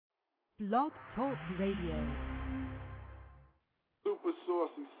Blog Talk Radio. Super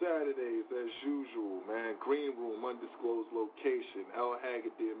Saucey Saturdays as usual, man. Green room, undisclosed location. Al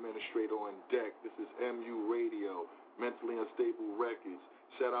Haggard, the administrator, on deck. This is MU Radio, Mentally Unstable Records.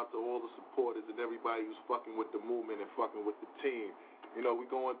 Shout out to all the supporters and everybody who's fucking with the movement and fucking with the team. You know, we're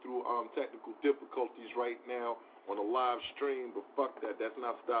going through technical difficulties right now on a live stream, but fuck that. That's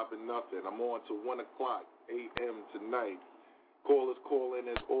not stopping nothing. I'm on till 1 o'clock a.m. tonight. Callers call in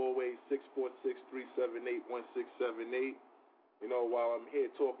as always, 646-378-1678. You know, while I'm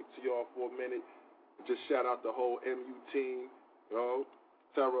here talking to y'all for a minute, just shout out the whole MU team. You know,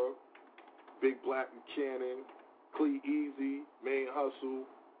 Terror, Big Black Buchanan, Clee Easy, Main Hustle,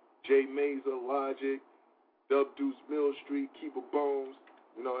 Jay Mazer, Logic, Dub Deuce Mill Street, Keeper Bones,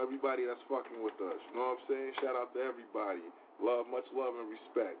 you know, everybody that's fucking with us. You know what I'm saying? Shout out to everybody. Love, much love and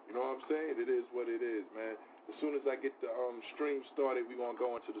respect. You know what I'm saying? It is what it is, man. As soon as I get the stream started, we're going to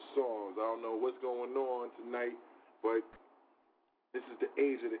go into the songs. I don't know what's going on tonight, but this is the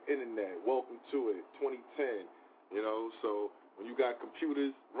age of the internet. Welcome to it, 2010. You know, so when you got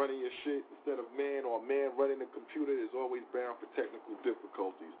computers running your shit instead of man, or a man running the computer, is always bound for technical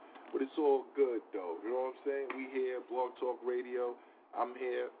difficulties. But it's all good, though. You know what I'm saying? We here, Blog Talk Radio. I'm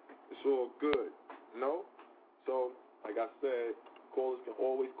here. It's all good. You know? So, like I said, callers can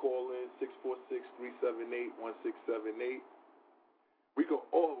always call in, 646-378-1678. We go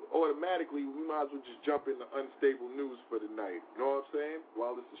automatically, we might as well just jump into unstable news for the night. You know what I'm saying?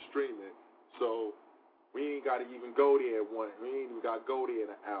 While this is streaming. So, we ain't got to even go there we ain't even got to go there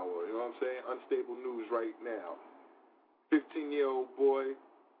in an hour. You know what I'm saying? Unstable news right now. 15-year-old boy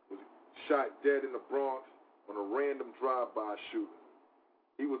was shot dead in the Bronx on a random drive-by shooting.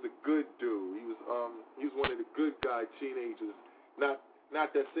 He was a good dude. He was one of the good guy teenagers. Not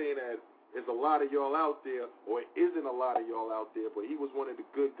that saying that there's a lot of y'all out there, or it isn't a lot of y'all out there, but he was one of the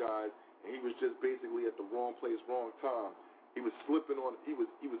good guys, and he was just basically at the wrong place, wrong time. He was slipping on. He was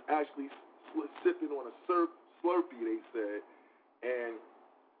actually sipping on a Slurpee, they said, and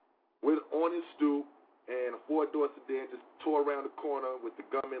on his stoop, and a four-door sedan just tore around the corner with the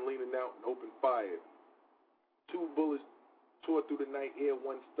gunman leaning out and opened fire. 2 bullets tore through the night air,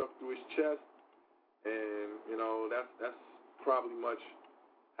 one stuck through his chest, and, you know, that's probably much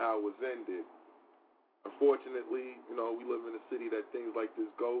how it was ended. Unfortunately, you know, we live in a city that things like this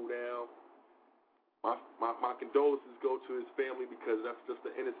go down. My condolences go to his family, because that's just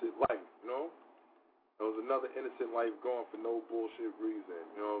an innocent life, you know? There was another innocent life gone for no bullshit reason,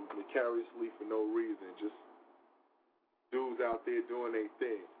 you know, vicariously for no reason, just dudes out there doing their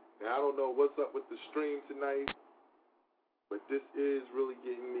thing. Now, I don't know what's up with the stream tonight, but this is really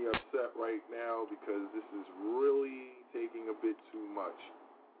getting me upset right now, because this is really taking a bit too much.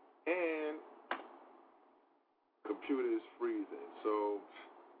 And computer is freezing, so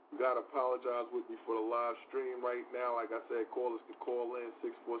you got to apologize with me for the live stream right now. Like I said, callers can call in,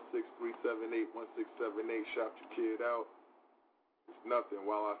 646-378-1678. Shout your kid out. It's nothing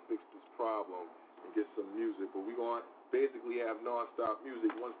while I fix this problem and get some music. But we're going to basically have non-stop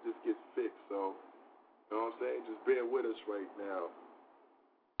music once this gets fixed. So, you know what I'm saying? Just bear with us right now.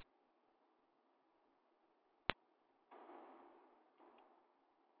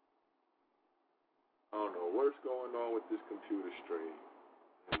 I don't know what's going on with this computer stream.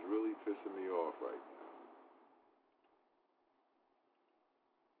 It's really pissing me off right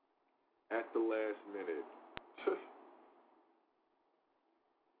now. At the last minute.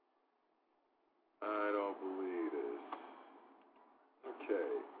 I don't believe this.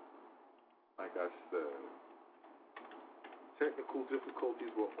 Okay. Like I said, technical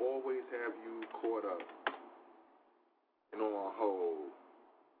difficulties will always have you caught up and on hold.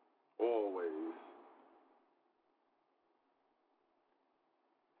 Always.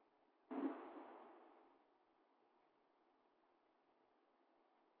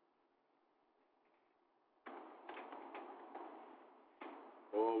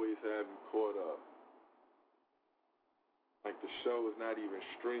 Always have you caught up. Like the show is not even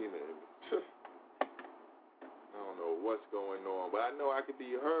streaming. I don't know what's going on, but I know I could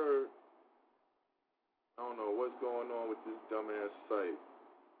be heard. I don't know what's going on with this dumbass site.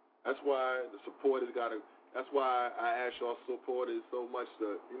 That's why the supporters that's why I ask y'all supporters so much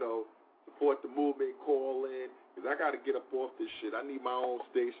to, you know, support the movement, call in, because I got to get up off this shit. I need my own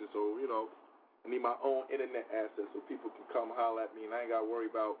station, so, you know, I need my own internet access so people can come holler at me, and I ain't got to worry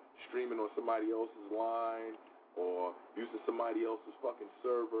about streaming on somebody else's line or using somebody else's fucking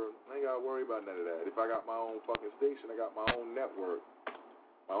server. I ain't got to worry about none of that. If I got my own fucking station, I got my own network,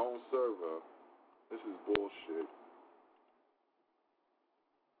 my own server. This is bullshit.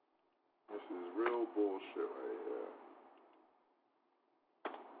 This is real bullshit right here.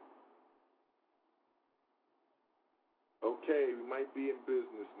 Okay, we might be in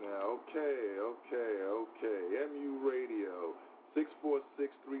business now. Okay. MU Radio,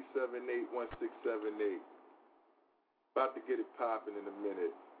 646-378-1678. About to get it popping in a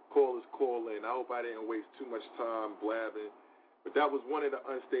minute. Callers call in. I hope I didn't waste too much time blabbing. But that was one of the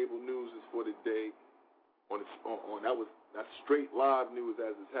unstable news for the day. That's straight live news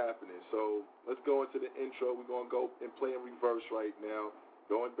as it's happening. So let's go into the intro. We're going to go and play in reverse right now.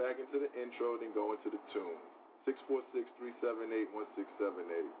 Going back into the intro, then go into the tune.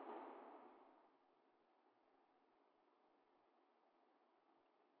 646-378-1678.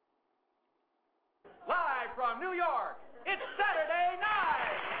 Live from New York, it's Saturday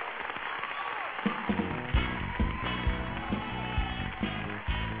night!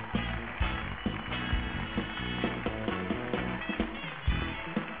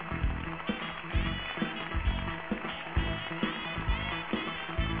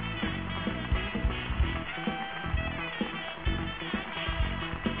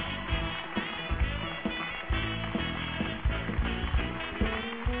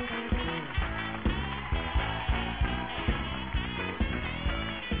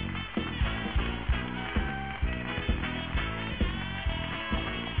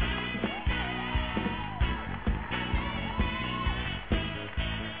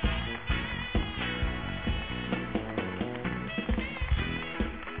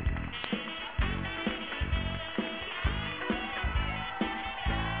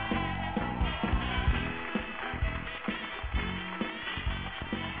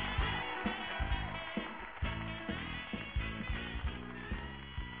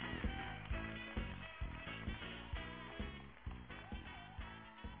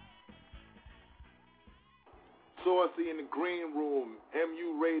 Saucey in the green room,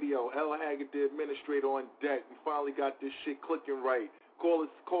 MU Radio, L. Haggard, the administrator on deck. We finally got this shit clicking right. Call in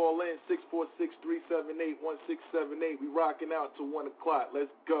 646-378-1678. We rocking out till 1 o'clock.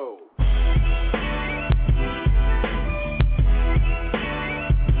 Let's go.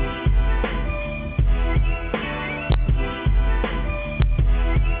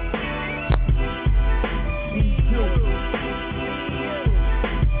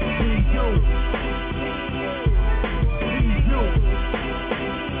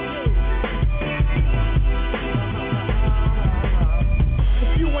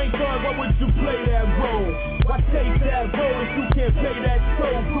 Why would you play that role? Why take that role if you can't pay that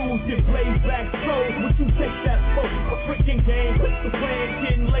toll? Rules get played back slow. Would you take that smoke? A freaking game, what's the plan?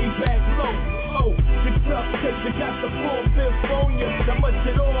 Getting laid back low. Oh, you're tough cause you got the full fifth on ya. Now much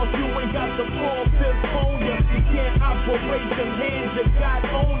it off, you ain't got the full fifth on ya. You can't operate them hands you got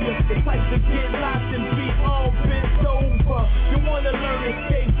on ya. The type to get locked and be all bent over. You wanna learn to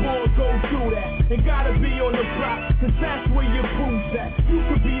skateboard, go do that. It gotta be on the block, cause that's where your proof's at. You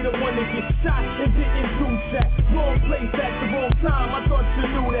could be the one that gets shot and didn't do that. Wrong place at the wrong time, I thought you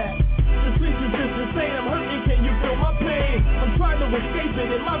knew that. The streets is just insane, I'm hurting, can you feel my pain? I'm trying to escape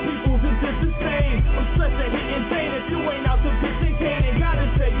it and my people's is just the same. I'm such a hitting pain if you ain't out to pitch and cane. And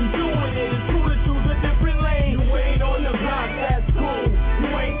gotta say you doing it, it's cool to choose a different lane. You ain't on the block, that's cool. You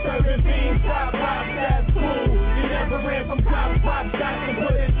ain't serving beans, top pop, that's cool. You never ran from cops, pop shots and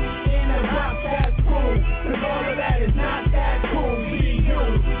put it in the box, that's cool. Cause all of that is not that cool. Be you,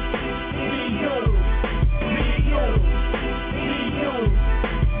 be you, be you, be you,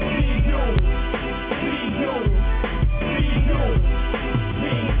 be you, be you, be you,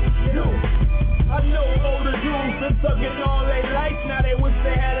 be you. I know older dudes been thugging all their life. Now they wish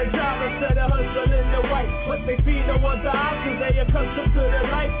they had a job instead of hustling the white. But they feed no other options, they accustomed to the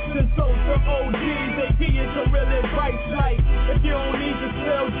life. Since so some OGs, they give you some real advice like, if you don't need to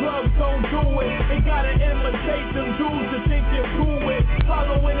sell drugs, don't do it. They gotta imitate them dudes to think you're cool with.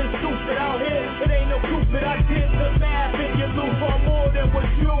 Following is stupid out here, it ain't no stupid. I did the math and you lose far more than what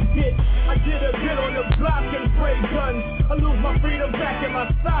you get. I did a bit on the block and spray guns. I lose my freedom back and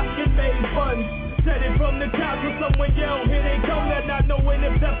my stock and made funds. Said it from the top when someone yelled, here they come, that not knowing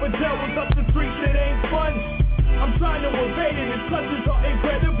if that Patel was up the streets, it ain't fun. I'm trying to evade it, his clutches are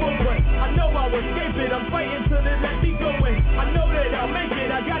incredible, but I know I'll escape it, I'm fighting till they let me go in. I know that I'll make it,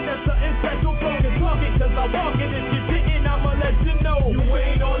 I got that something special, focus, talk it, cause I walk it. If you didn't, I'ma let you know. You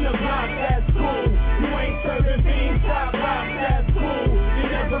ain't on the block, that's cool. You ain't serving beans, top pop, that's cool. You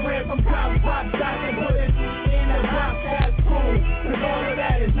never ran from cops, pop shots and put it in the box, that's cool. Cause all of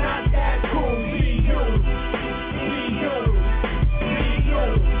that is not that cool. Be you, be you, be you,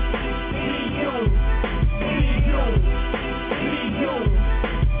 be you, be you, be you,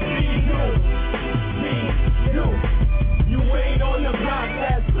 be you, be you. You ain't on the block,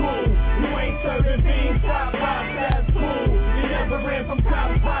 that's cool. You ain't serving beans, top pop, that's cool. You never ran from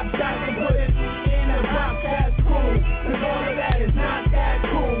cops, pop shots and put it in the box, that's cool. Cause all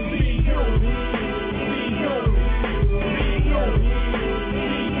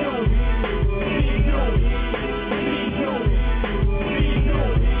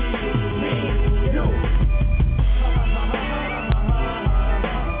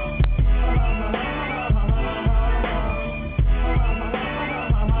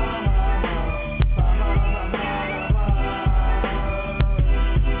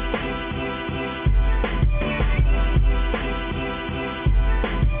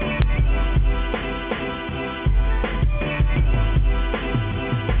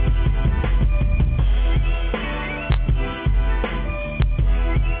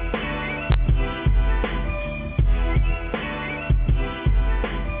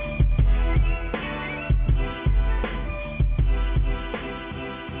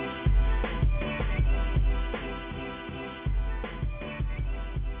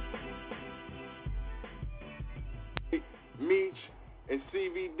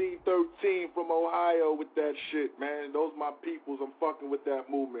CVD 13 from Ohio with that shit, man. Those my peoples. I'm fucking with that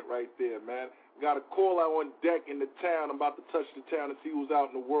movement right there, man. Got a caller on deck in the town. I'm about to touch the town and see who's out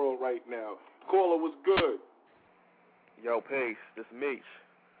in the world right now. Caller, was good? Yo, peace. This is Meech.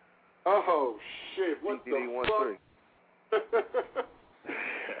 Oh, shit. What the fuck?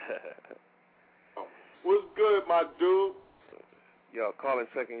 What's good, my dude? Yo, calling,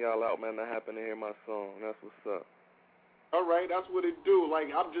 checking y'all out, man. I happen to hear my song. That's what's up. All right, that's what it do.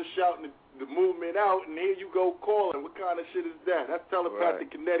 Like, I'm just shouting the movement out, and here you go calling. What kind of shit is that? That's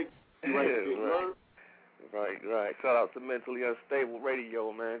telepathic kinetic right there. Right. Shout out to Mentally Unstable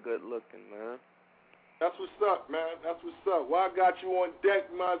Radio, man. Good looking, man. That's what's up, man. That's what's up. Well, I got you on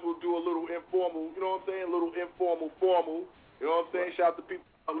deck. Might as well do a little informal, you know what I'm saying? A little informal, formal. You know what I'm saying? Shout out to people.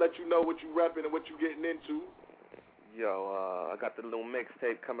 I'll let you know what you repping and what you getting into. Yo, I got the little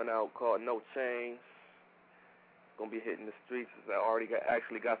mixtape coming out called No Chains. Gonna be hitting the streets. I already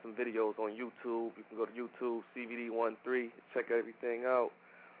actually got some videos on YouTube. You can go to YouTube, CVD13, check everything out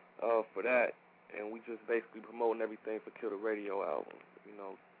for that. And we just basically promoting everything for Kill the Radio album. You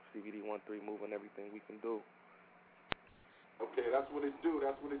know, CVD13 moving everything we can do. Okay, that's what it do.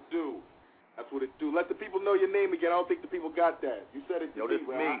 That's what it do. Let the people know your name again. I don't think the people got that. You said it to me,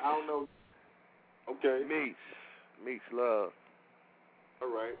 but I don't know. Okay. Meech Love. All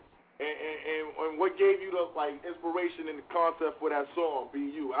right. And what gave you the inspiration and the concept for that song, Be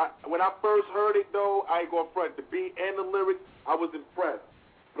You? When I first heard it, though, I ain't gonna front. The beat and the lyrics, I was impressed.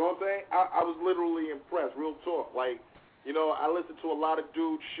 You know what I'm saying? I was literally impressed, real talk. Like, you know, I listen to a lot of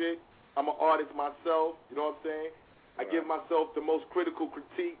dude shit. I'm an artist myself, you know what I'm saying? I give myself the most critical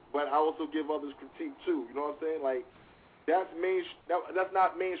critique, but I also give others critique, too. You know what I'm saying? Like, that's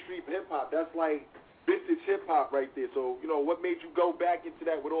not mainstream hip-hop. That's like vintage hip-hop right there. So, you know, what made you go back into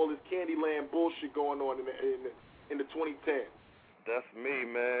that with all this Candyland bullshit going on in the 2010s? That's me,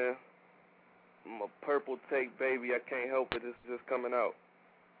 man. I'm a purple tape baby. I can't help it. It's just coming out.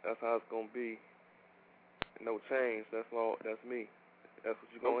 That's how it's going to be. No change. That's me. That's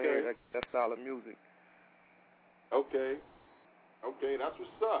what you're going to hear. That's solid music. Okay, that's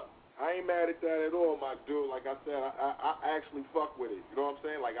what's up. I ain't mad at that at all, my dude. Like I said, I actually fuck with it. You know what I'm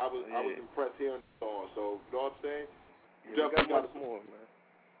saying? Like I was impressed hearing the song. So you know what I'm saying? Definitely got more, man.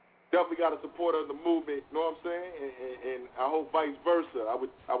 Definitely got a supporter of the movement. You know what I'm saying? And I hope vice versa. I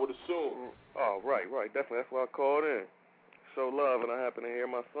would assume. Oh, right. Definitely. That's why I called in. Show love, and I happen to hear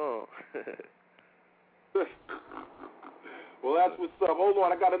my song. Well, that's what's up. Hold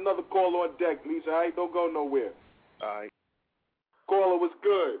on, I got another call on deck, Lisa. All right, don't go nowhere. All right. Caller, what's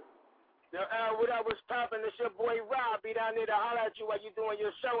good? Now, what I was popping, it's your boy Rob. Be down there to holler at you while you doing your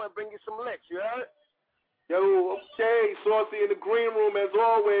show and bring you some licks, you heard? Yo, okay, Saucey in the green room as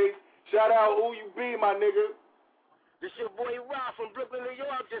always. Shout out who you be, my nigga. This your boy Rob from Brooklyn, New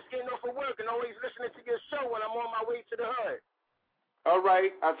York, just getting off of work and always listening to your show when I'm on my way to the hood. All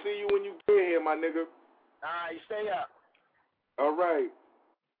right, I see you when you get here, my nigga. All right, stay up. All right.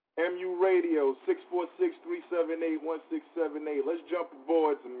 MU Radio, 646-378-1678. Let's jump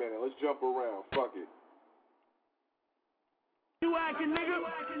aboard a minute. Let's jump around. Fuck it. You acting, nigga?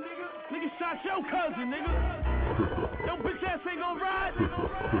 Nigga shot your cousin, nigga. Yo, bitch ass ain't gonna ride.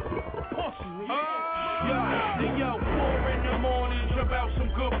 Pussy, nigga. Yo, 4 in the morning, jump out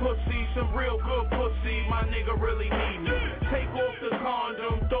some good pussy, some real good pussy. My nigga really need me. Take off the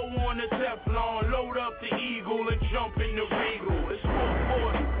condom, throw on the Teflon, load up the Eagle and jump in the Regal. It's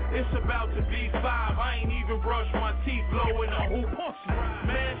 440. It's about to be 5. I ain't even brushed my teeth, blowing a hoop.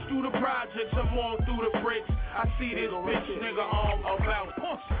 Man, through the projects, I'm all through the bricks. I see this bitch nigga arm about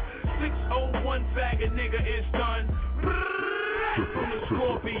pussy. 601 faggot nigga is done. From the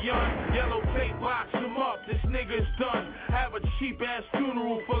Scorpion, yellow tape box him up. This nigga's done. Have a cheap ass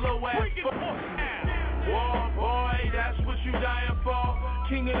funeral for low ass War boy, that's what you dying for.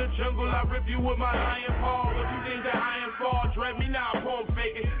 King of the jungle, I rip you with my iron paw. What you think that iron fall? Dread me now, pump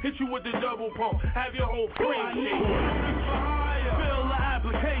faking. Hit you with the double pump. Have your whole frame shaking. Fill the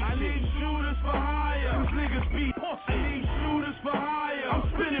application. I need shooters for hire. These niggas be pussy. I need shooters for hire. I'm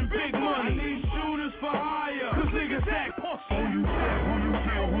spending big money. I need shooters for hire. Cause niggas act pussy. Who you said, who you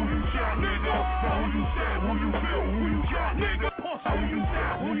kill, who you shot, nigga. Who you said, who you kill, who you shot, nigga. Who you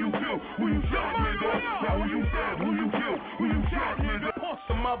said, who you kill, who you shot, nigga. Who you said, who you kill, who you shot, nigga.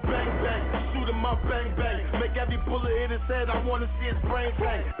 My bang bang, shooting my bang bang. Make every bullet hit his head, I wanna see his brain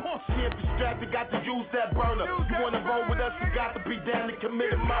bang. Can't be strapped, you got to use that burner. You wanna roll with us, you got to be down to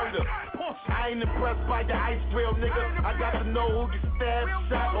commit a murder. I ain't impressed by your ice trail, nigga. I got to know who you stab,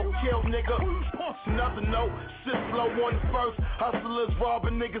 shot, or kill, nigga. Another note, sit slow on the first. Hustlers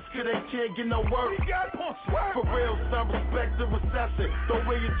robbing niggas cause they can't get no work. For real, some respect the recession. Don't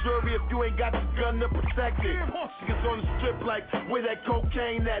wear your jewelry if you ain't got your gun to protect it. Niggas on the strip like, where that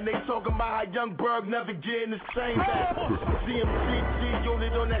cocaine at? And they talking about how Young Berg never getting the same back. CMCG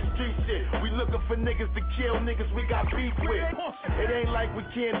unit on that street shit. We looking for niggas to kill niggas we got beef with. It ain't like we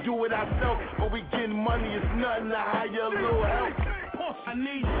can't do it ourselves, but we getting money, it's nothing to hire a little help. I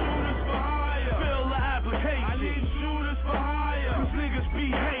need shooters for hire. Fill the application. I need shooters for hire. Cause niggas be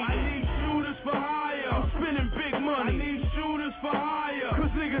hating. I need shooters for hire. I'm spending big money. I need shooters for hire.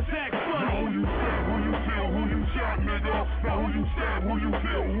 Cause niggas act funny. Now who you stab, who you kill, who you shot, nigga. Now who you stab, who you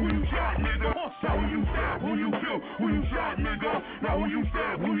kill, who you shot, nigga. Now who you stab, who you kill, who you shot, nigga. Now who you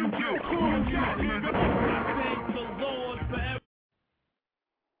stab, who you kill, who you shot, nigga. I thank the Lord for everything.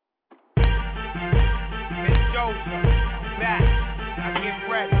 Joseph, back, I get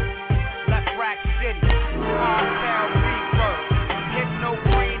ready, Left Rack City, Cartel Rebirth, Hypno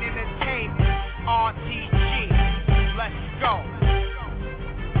Brain Entertainment, RTG, let's go.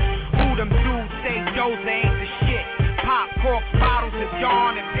 Who them dudes say Joseph ain't the shit? Pop corks, bottles of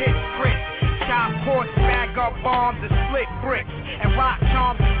Dawn and pitch Chris. Chop course, bag up bombs and split bricks, and rock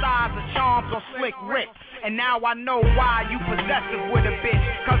charms the size of charms on Slick Rick. And now I know why you possessive with a bitch,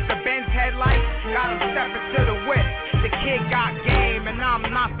 cause the Benz headlights got him stepping to the whip. The kid got game and I'm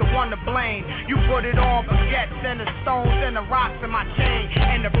not the one to blame. You put it on baguettes and the stones and the rocks in my chain,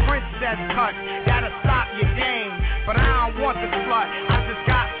 and the princess cuts that'll stop your dame. But I don't want the slut, I just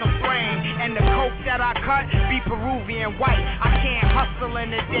got some brain, and the coke that I cut be Peruvian white. I can't hustle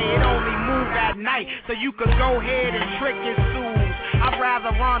in the day, it only move at night, so you could go ahead and trick your sues. I'd rather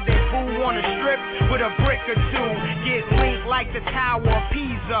rendezvous on the strip with a brick or two, get linked like the Tower of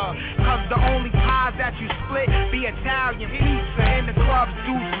Pisa, cause the only pies that you split be Italian pizza. In the clubs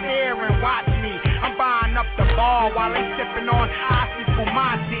do stare and watch me, I'm buying up the bar while they sipping on Ossie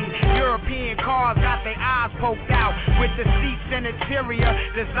Fumati. European cars got their eyes poked out, with the seats and interior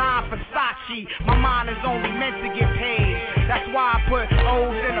designed Versace. My mind is only meant to get paid, that's why I put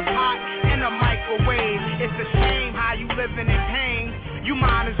O's in a pot and a microwave. It's a shame how you living in pain. You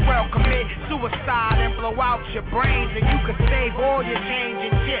might as well commit suicide and blow out your brains, and you could save all your change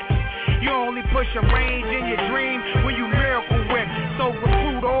and chips. You only push a range in your dream when you miracle whip. So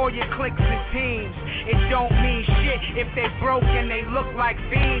recruit all your cliques and teams. It don't mean shit if they broke and they look like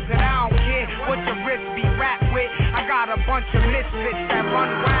fiends. And I don't care what your wrist be wrapped with. I got a bunch of misfits that run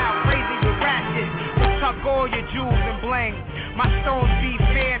wild, crazy with ratchets. So tuck all your jewels and bling. My stones be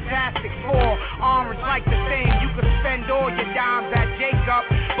fantastic for orange like the thing. You could spend all your dimes at Jacob,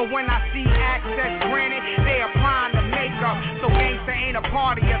 but when I see access granted, they applying the makeup. So gangsta ain't a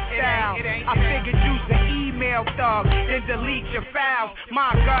part of your style. I figured use the email thug, then delete your files.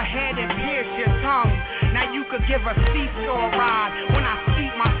 My go ahead and pierce your tongue. Now you could give a seesaw ride when I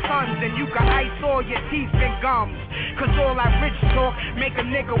seat my sons, and you could ice all your teeth and gums. Cause all that rich talk make a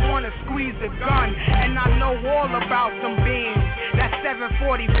nigga wanna squeeze the gun. And I know all about them beams, that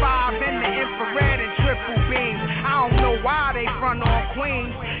 745 in the infrared and triple beams. I don't know why they front on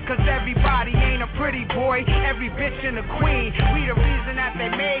Queens, cause everybody ain't a pretty boy, every bitch in the queen. We the reason that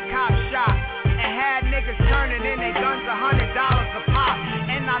they made cop shop and had niggas turning in their guns $100 a pop.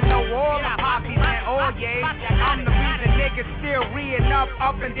 And I know all the poppies and all yays. I'm the reason niggas still reeing up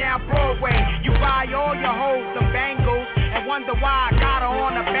and down Broadway. You buy all your hoes some bangles and wonder why I got her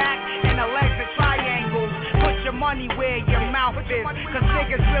on the back and the legs are triangles. Put your money where your mouth is, cause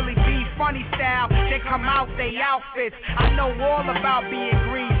niggas really be funny style, they come out they outfits. I know all about being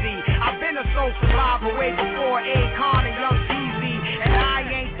greasy, I've been a soul survivor way before Akon and Young Jeezy, and I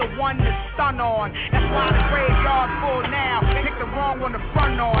ain't the one to stun on. That's why the graveyard's full now, pick the wrong one to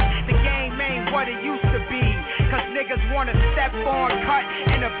front on. The game ain't what it used to be, cause niggas wanna step on, cut,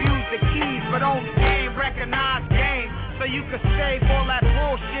 and abuse the keys, but only game recognize game. So you could save all that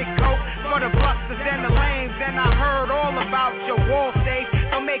bullshit coke for the busters and the lames. And I heard all about your wall safe.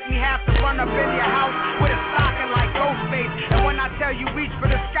 Don't make me have to run up in your house with a stocking like Ghostface. And when I tell you reach for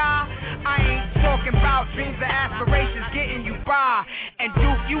the sky, I ain't talking about dreams and aspirations getting you by. And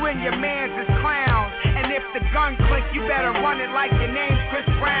Duke, you and your mans is clowns. And if the gun click, you better run it like your name's Chris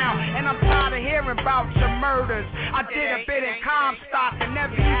Brown. And I'm tired of hearing about your murders. I did a bit in Comstock and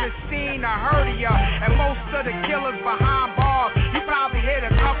never even seen or heard of ya. And most of the killers behind bars, you probably hit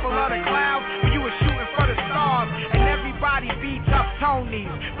a couple of the clouds when you were shooting for the stars. And everybody beats up Tonys,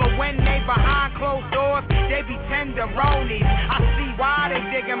 but when they behind closed doors, they be tenderonis. I see why they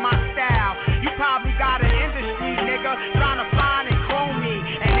digging my style. You probably got an industry nigga trying to find and clone me,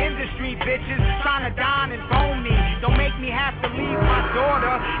 and industry bitches trying to dine and bone me. Don't make me have to leave my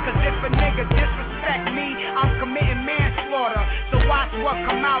daughter. Cause if a nigga disrespect me, I'm committing manslaughter. So watch what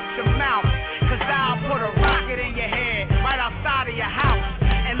come out your mouth. Cause I'll put a rocket in your head right outside of your house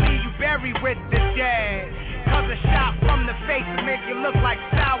and leave you buried with the dead. Cause a shot from the face will make you look like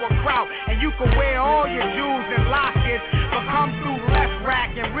sauerkraut. And you can wear all your jewels and lockets, but come through left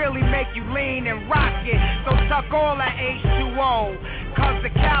rack and really make you lean and rock it. So tuck all that H2O, cause the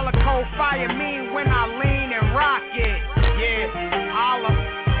calico fire me when I lean and rock it. Yeah, holla,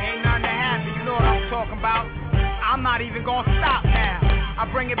 ain't nothing to happen, you know what I'm talking about. I'm not even gonna stop now, I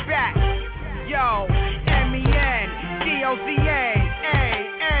bring it back. Yo, MENDOZA,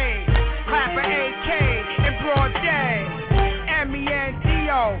 clap a AK in broad day.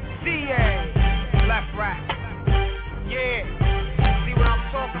 MENDOZA, left rack. Yeah, see what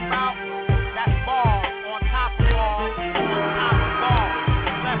I'm talking about? That's ball on top of ball, on top of ball.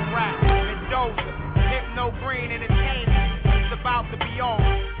 Left rack, Mendoza, Hypno Green Entertainment. It's about to be on.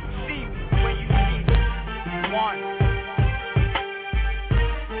 See me when you see me. One.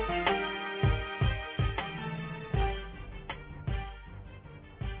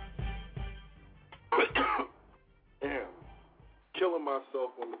 Damn. Killing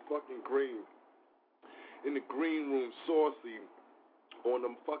myself on the fucking green. In the green room, Saucey, on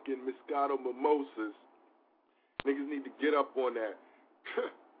them fucking Moscato mimosas. Niggas need to get up on that.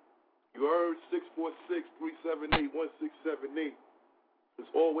 You heard? 646-378-1678. It's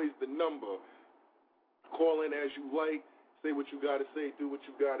always the number. Call in as you like. Say what you gotta say. Do what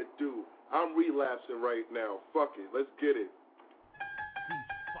you gotta do. I'm relapsing right now. Fuck it. Let's get it.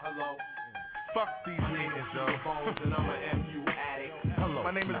 Hello. Fuck these niggas, yo. And I'm an MU addict. Hello.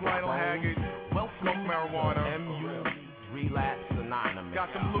 My name is Lionel Haggard. Smoke marijuana. MU Relapse Anonymous.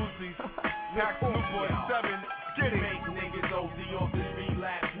 Got some Lucy's. Pack some Newport 7. Get it. Make niggas OD off this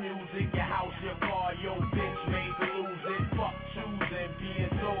relapse music. Your house, your car, your bitch made to lose it. Fuck choosing, being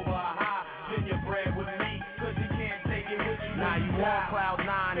sober, high. Spend your bread with me, cause you can't take it with you. Now you on cloud 9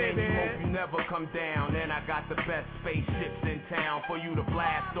 and you hope you never come down. And I got the best spaceships in town for you to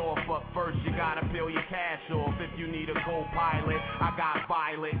blast off. But first you gotta peel your cash off. If you need a co-pilot, I got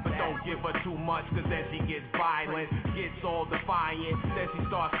Violet. But don't give her too much, cause then she gets violent. Gets all defiant, then she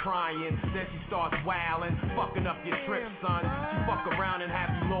starts crying. Then she starts wailing, fucking up your trip, son. She fuck around and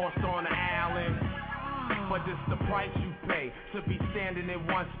have you lost on the island. But it's the price you pay to be standing in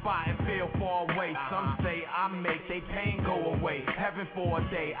one spot and feel far away. Some say I make they pain go away. Heaven for a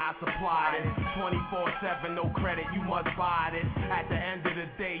day, I supplied it. 24/7, no credit, you must buy it. At the end of the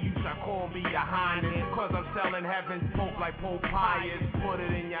day, you shall call me your highness. Cause I'm selling heaven's pope like Pope Pius. Put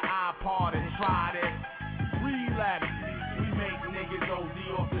it in your iPod and try this. Relapse. We make niggas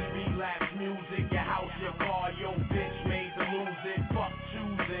OD off this relapse music. Your house, your car, your bitch made to lose it. Fuck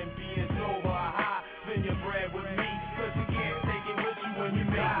choosing, being sober, high. Spend your bread with me, cause you can't take it with you when you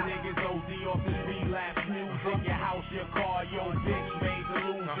make niggas OD off this relapse music. Your house, your car, your bitch made to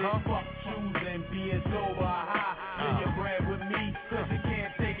lose it. Fuck choosing, being sober, high. Spend your bread with me, cause you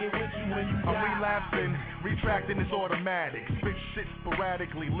can't take it with you when you die. I'm relapsing, retracting is automatic. Spit shit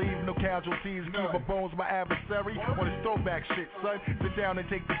sporadically, leave no casualties. Keep my bones my adversary on his throwback shit, son. Sit down and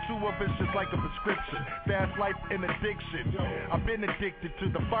take the two of us just like a prescription. Fast life and addiction. I've been addicted to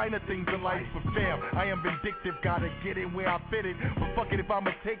the finer things in life for fam. I am vindictive, gotta get it where I fit it. But fuck it, if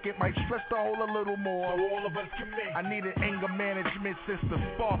I'ma take it, might stress the whole a little more. So all of us can make. I need an anger management system,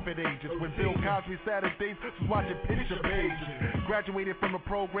 Sparford ages. When Bill Cosby Saturdays was watching picture pages. Graduated from the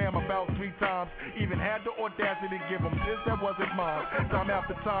program about 3 times. Even had the audacity to give them this that wasn't mine. Time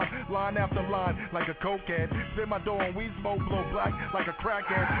after time, line after line, like a cokehead. Spin my door on weed smoke, blow black like a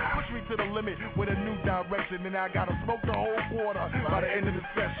crackhead. Push me to the limit with a new direction, and I gotta smoke the whole quarter by the end of the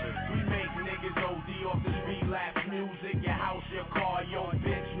session. We make niggas OD off this relapse music. Your house, your car, your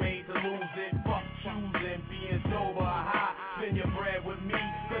bitch made to lose it. Fuck choosing, being sober, high. Spend your bread with me,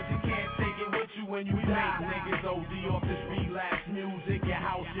 cause you can't take it with you when you die. Niggas OD off this relapse music. Your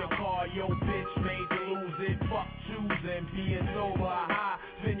house, your car, your bitch made to lose it. Fuck choosing, being sober, high.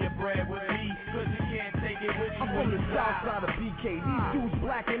 Spend your bread with me, cause you can't take it with you. I'm from the south side of BK, these dudes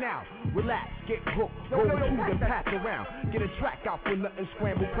blacking out. Relax, get hooked, roll two, then pass around. Get a track out for nothing,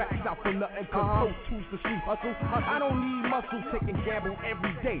 scramble cracks out for nothing. Cause Pro 2's the street hustle. I don't need muscle, taking gamble every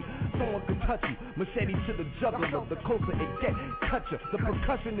day. Someone could touch you, machete to the jugular. The closer it gets, touch you. The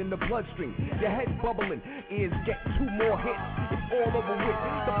percussion in the bloodstream, your head bubbling, ears get 2 more hits. It's all over with.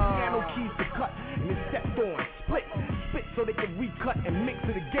 The piano keys to cut, and it's stepped on, split. spit so they can recut and mix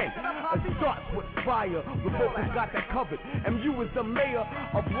it again. It starts with fire, the vocals got that covered. MU is the mayor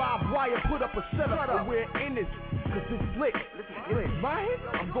of Live Wire, put up a setup, and we're in this, cause it's lit. It's right?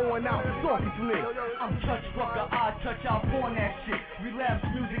 I'm going out, talking to niggas. I'm touch fucker, I touch out on that shit. Relapse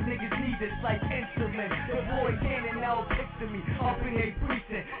music, niggas need this like insulin. The boys in and out picture me up in a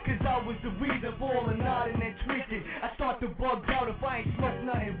precinct, cause I was the reason for all the nodding and tweaking. I start to bug out if I ain't smoke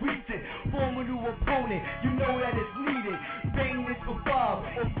nothing recent. Form a new opponent, you know that it's needed. Bang this for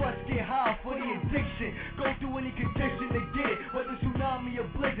 5, or bust get high for the addiction. Go through any condition to get it, whether tsunami or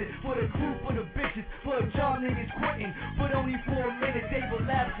blizzard. For the crew, for the bitches, for the job niggas quitting. But only for a minute, they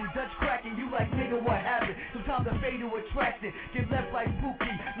relapsing, Dutch cracking. You like, nigga, what happened? Sometimes I fade to attraction, get left like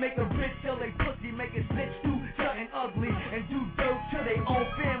Pookie. Make a bitch tell they pussy, make a snitch do something ugly, and do dirt to their own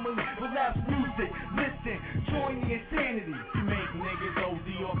family. Relapse music, listen, join the insanity. Make niggas OD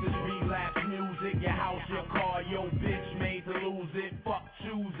off this relapse music. Your house, your car, your bitch made to lose it. Fuck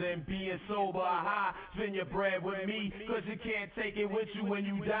choosing, being sober or high. Spend your bread with me, cause you can't take it with you when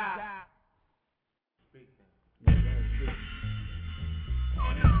you die.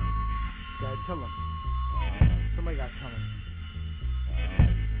 Gotta tell him. Somebody gotta tell him.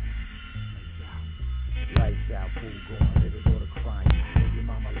 Lights out, fool going, let it go to crying. Your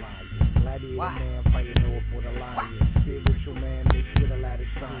mama lying. Gladiator man fighting over for the lion. Spiritual man mixed with a lot of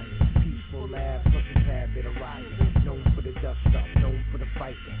science. Peaceful laugh, plus a tad bit of riot. Known for the dust up, known for the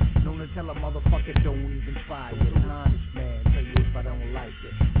fighting. Known to tell a motherfucker don't even try it. An honest man, tell you if I don't like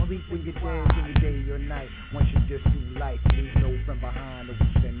it. Sleep when you're dead, every day or night. Once you just do life, leave no friend behind or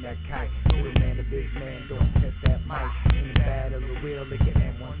send that kite. Know the man, the big man, don't test that mic. In the bad or the real, they can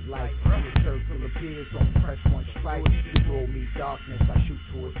end one's life. In the circle of peers, don't press one strike. You throw me darkness, I shoot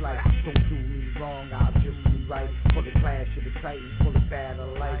towards light. Don't do me wrong, I'll just be right. For the clash of the titans, full of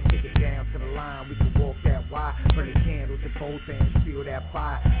battle life. Take it down to the line, we can walk that wide. Burn the candles at both ends, feel that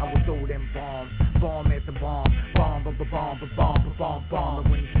fire. I will throw them bombs, bomb after bomb. Bomb, bomb, bomb, bomb, bomb, bomb, bomb.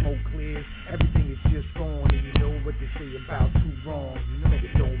 And when the smoke clears, everything is just gone. And you know what they say about two wrongs. You know that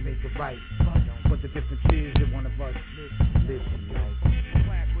it don't make it right. But the difference is that one of us lives in life.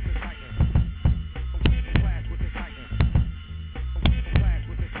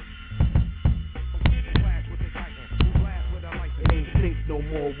 No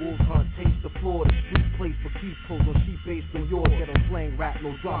more wolves hunt, taste the floor. The street place for keep pulls on sheep based on yours. Get on slang, rap,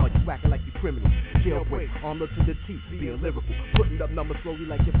 no drama. You acting like you criminal. Jailbreak, armor to the teeth, being lyrical. Putting up numbers slowly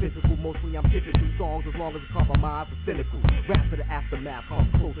like your physical. Mostly I'm tipping through songs as long as it's compromise or cynical. Rap to the aftermath,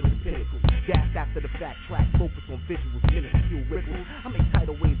 come closer to the pinnacle. Gas after the fact track, focus on visuals, minuscule ripples. I make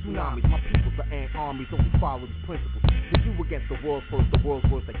tidal waves, tsunamis. My peoples are ant armies, only follow these principles. If you against the world first, the world's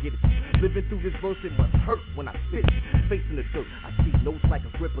worst, I get it. Living through this verse, it must hurt when I spit it. Facing the dirt, I see notes like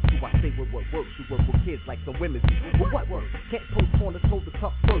a grip or two. I say with what works. You work with kids like some women do. But what works? Can't postpone the told the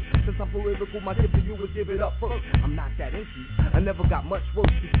tough first. Since I'm political, my tip to you is give it up first. I'm not that into you. I never got much work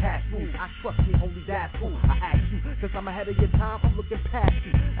to pass through. I trust me, only that's who I ask you. Since I'm ahead of your time, I'm looking past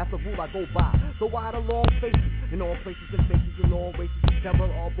you. That's the rule I go by. So why the long faces? In all places and faces, in all races, terror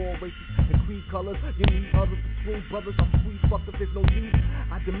of all races and creed colors. You need others between brothers. I'm sweet fuck if there's no use.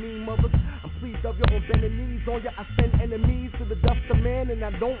 I demean mothers. I'm pleased of your own bending knees on ya. I send enemies to the dust of man, and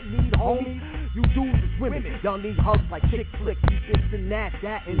I don't need homies. You dudes is women. Y'all need hugs like chick flicks. You this and that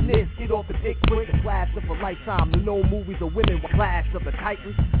and this. Get off the dick quick. The clash of a lifetime. You know movies of women. Clash of the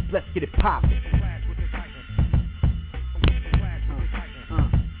Titans. Let's get it poppin'.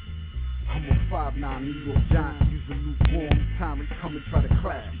 I'm a 5'9" New York giant. Use a lukewarm tyrant. Come and try to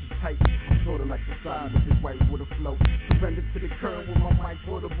clash. Tight. I'm sorta like the side with this white water flow. Surrender to the current with my mic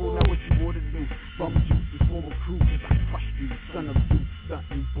portable. Now what you ought to do? Bum juices, form a crew. Cause I crush you. Son of Zeus,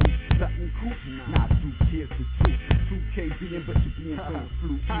 stuntin', boom, stuntin', cool. Nah, dude, here's the truth. 2K being, but you being from the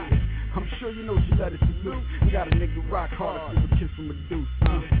flute. Yeah. I'm sure you know she let it salute. You got a nigga rock hard. Give a kiss from a deuce.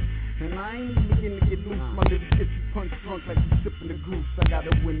 And I ain't even begin to get loose. My lyrics get you punch drunk like you sipping the goose. I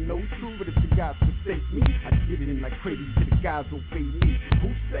gotta win no true, but if the guys mistake me, I get it in like crazy till the guys obey me. Who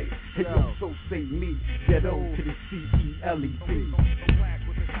say? Hey yo, so say me. Ghetto to the C-E-L-E-B.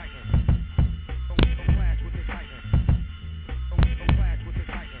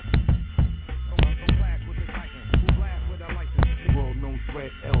 World-known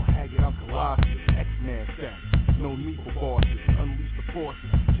threat, L. Haggard, I'm Colossus. X-Man status. No need for bosses. Unleash the forces.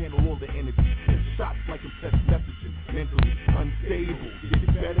 Channel all the energy. Hit shots like I'm test messaging. Mentally unstable. Get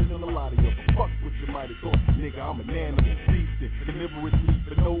it better than a lot of you. But fuck what you might have thought. Nigga, I'm an animal. Feasting. Deliberately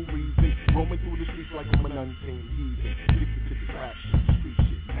for no reason. Roaming through the streets like I'm an untamed heathen. Addicted to the rap shit. Street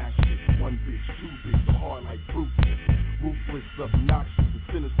shit. Mash shit. One bitch, two bitch. So hard like brute. Ruthless, obnoxious, and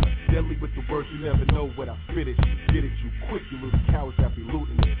sinister. deadly with the words, you never know what I spit it. You get it, you quick, you little cowards that be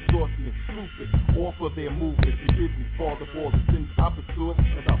looting it. Saucy and stupid, all for their movement. Forgive me, Father, for all the sins I pursue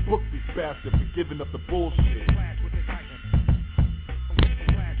as I book this bastard for giving up the bullshit.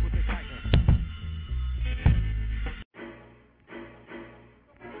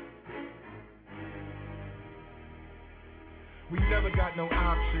 We never got no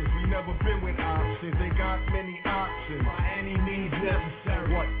options, we never been with options. They got many options, by any means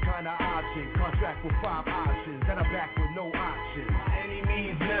necessary. What kind of option? Contract with 5 options, then I'm back with no options, by any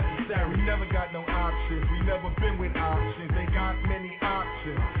means necessary. We never got no options, we never been with options. They got many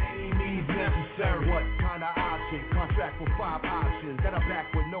options, by any means necessary. What kind of option? Contract with 5 options, then I'm back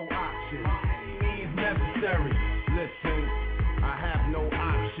with no options, by any means necessary. Listen, I have no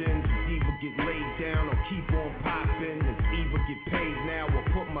options. Either get laid down or keep on popping. It's either get paid now or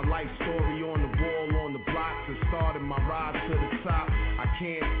put my life story on the wall, on the blocks, and starting my rise to the top. I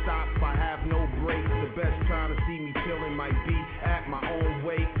can't stop, I have no breaks. The best time to see me chilling might be at my own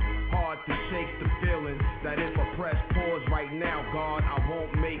weight. Hard to shake the feeling that if I press pause right now, God, I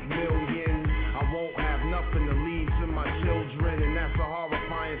won't make millions. I won't have nothing to leave to my children, and that's a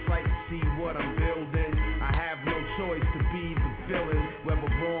horrifying sight to see what I'm building. I have no choice to be the villain, whether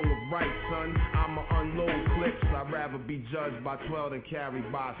wrong or right, son. I'ma unload clips. I'd rather be judged by 12 than carried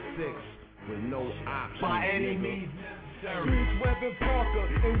by 6 with no options. By any means necessary. Streets, Webb and Parker,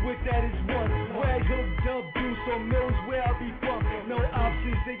 and with that is one. Where hooked up, Deuce on Mills, where I be from. No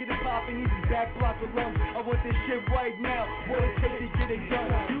options, they get it poppin', need this back block of lungs. I want this shit right now, what it take to get it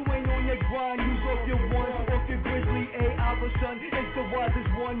done. You ain't on that grind, use off your one, off your grizzly, our son. It's the wisest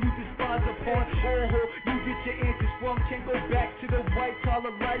one, you despise upon. Oh, you get your answers from, can't go back to the white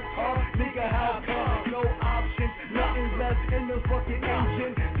collar life, nigga, how come? No options, nothing left in the fucking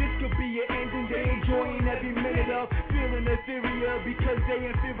engine. This could be your ending, they enjoying every minute of feeling inferior because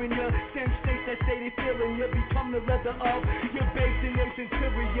they inferior. Same states that say they feeling you, become the leather of your base and nation's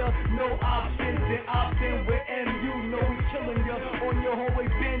interior. No options, and opting with MU, know we killing you on your hallway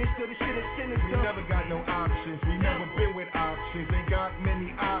banished to the shit is sinister. We never got no options, we never been with options. They got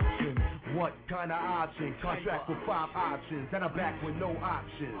many options. What kind of option? Contract with 5 options, then I'm back with no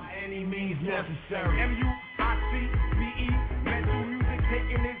options. By any means necessary. MUICBE, mental music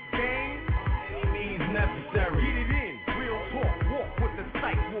taking this game. By any means necessary. Get it in, real talk, walk with the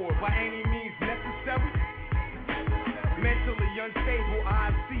psych ward. By any means necessary. Mentally unstable,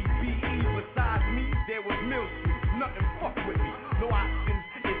 ICBE. Besides me, there was Mill Street. Nothing fuck with me. No options,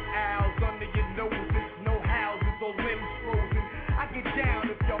 it's owls under your noses. No houses or limbs frozen. I get down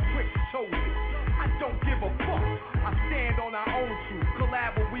if y'all pricks chose it. I don't give a fuck. I stand on our own truth.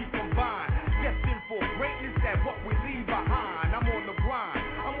 Collab when we combine. Destined for greatness, that's what we leave behind. I'm on the grind.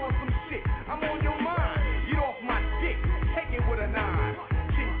 I'm on some shit. I'm on your mind. Get off my dick. Take it with a 9.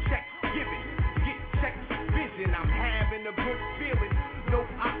 Chin checks given. Get checks vision. I'm having a good feeling. No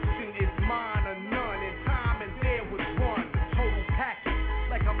option is mine or none. And time and there was run. The total package.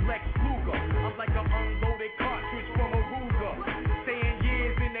 Like I'm Lex Luger. I'm like an unloaded cartridge from a Ruger. Staying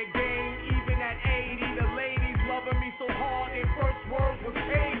years in the game. Even at 80, the ladies loving me so hard. Their first words was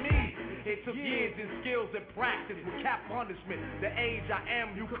pay me. It took years and skills and practice with cap punishment. The age I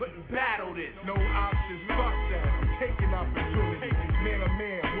am, you couldn't battle this. No options, fuck that. I'm taking opportunity. Man to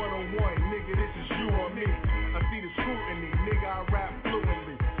man, one-on-one, nigga, this is you or me. I see the scrutiny, nigga, I rap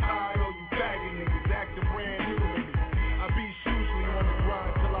fluently. I know you faggot niggas acting brand new to me. I be usually on the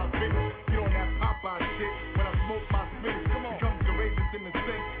grind till I finish. You on that Popeye shit when I smoke my spinach. Become courageous in the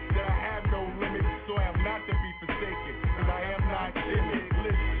sense that I have no limit, so I am not to be forsaken, cause I am not timid.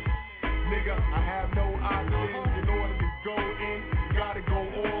 Listen, nigga, I have no options. In order to go in, you gotta go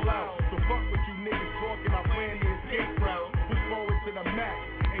all out. So fuck what you niggas talking, I plan the escape route. Push forward to the max,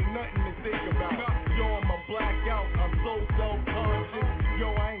 ain't nothing to think about. Yo, I'm a blackout, I'm so self-conscious. Yo,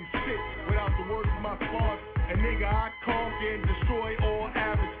 I ain't shit without the words of my sponsors. And nigga, I conquer and destroy all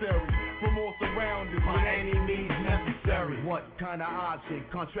adversaries from all surroundings. By any means necessary. What kind of option?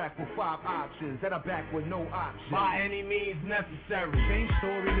 Contract with 5 options, then I'm back with no options. By any means necessary. Same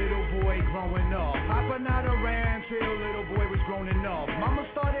story, little boy growing up. Papa not around till little boy was grown enough. Mama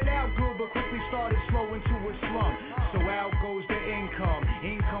started out good, but quickly started slow into a slump. So out goes the income,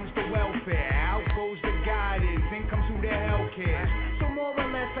 in comes the welfare, out goes the guidance, in comes who the hell cares. So more or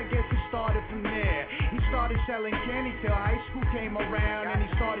less, I guess it started from there. He started selling candy till high school came around, and he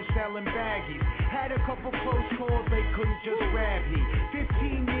started selling baggies. Had a couple close calls, they couldn't just grab he.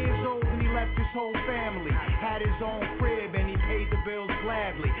 15 years old when he left his whole family. Had his own crib and he paid the bills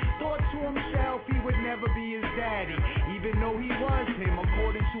gladly. Thought to himself he would never be his daddy, even though he was him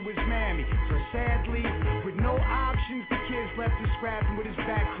according to his mammy. So sadly, with no no options, the kid's left to scrapping with his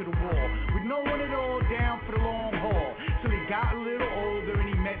back to the wall, with no one at all down for the long haul. So he got a little older and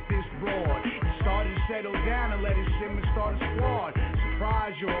he met this broad. He started to settle down and let his simmer start a squad.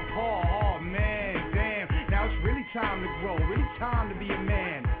 Surprise, you're appalled. Oh man, damn. Now it's really time to grow, really time to be a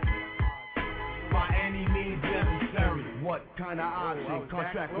man. By any means necessary. What kind of option?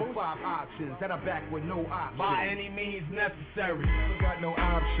 Contract with 5 options that are back with no options. By any means necessary. We got no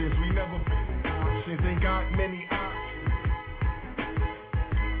options. We never options. Ain't got many options.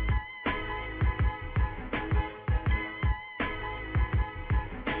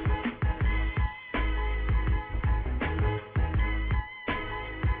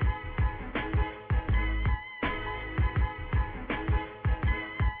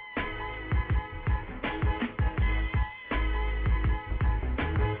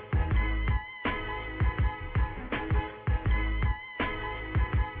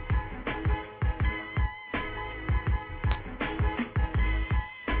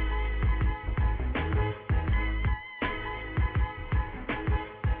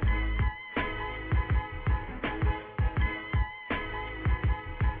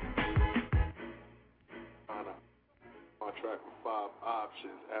 Contract with 5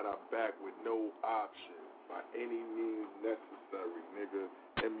 options, at our back with no options. By any means necessary, nigga.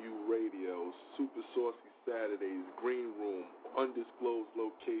 MU Radio, Super Saucey Saturdays, Green Room, undisclosed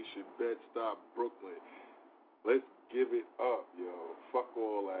location, Bed-Stuy, Brooklyn. Let's give it up, yo. Fuck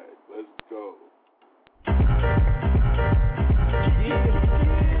all that. Let's go.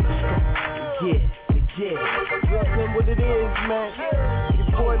 Yeah. Brooklyn, what it is, man.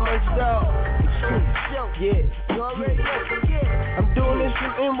 Your boy Munched Out. Yeah. I'm doing this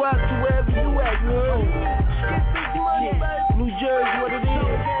from NY to wherever you at, you heard? Yeah. New Jersey, what it is?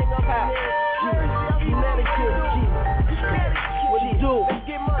 Connecticut, what it do?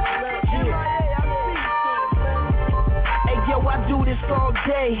 Hey, yo, I do this all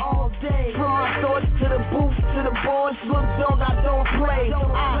day. From my thoughts to the booth, to the boards. Look, dog, I don't play.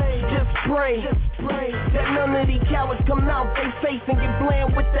 I just pray that none of these cowards come out they face and get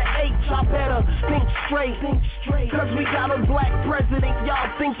bland with the H. I better think straight. Cause we got a black president. Y'all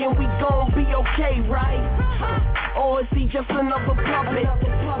thinking we gon' be okay, right? Or is he just another puppet?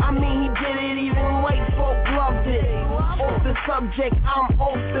 I mean, he did it, even white folk loved it. Off the subject, I'm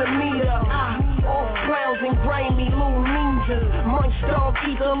off the meter. Off clowns and grimy little ninjas. Munched dog,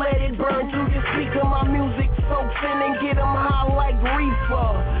 ether, let it burn through your speaker. My music soaks in and get them high like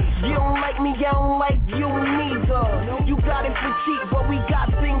reefer. You don't like me, I don't like you neither. You got it for cheap, but we got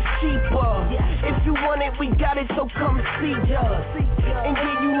things cheaper. If you want it, we got it, so come see us. And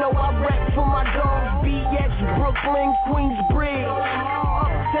yeah, you know I rap for my dogs, BX, Brooklyn, Queensbridge,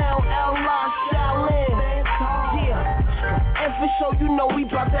 Uptown, LA, Shaolin. Yeah. And for sure, you know we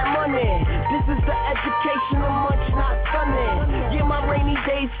brought that money. This is the education of Munch, not sunny. Yeah, my rainy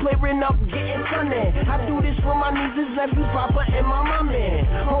days clearing up, getting sunny. I do this for my nieces, nephews, papa, and my mommy.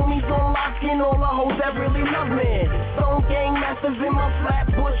 Homies on lock in all the hoes that really love me. Stone gang masters in my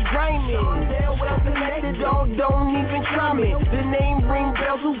flatbush grimy. They're well connected, dog, don't even try me. The name ring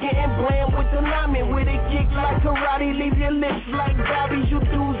bells, who getting bland with the lineman. With a kick like karate, leave your lips like Bobby. You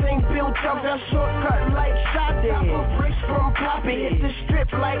dudes ain't built up, that shortcut like Sade. From poppin', hit the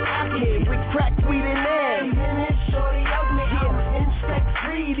strip like Aki. With crack, weed, and ass. Shorty out me, inspect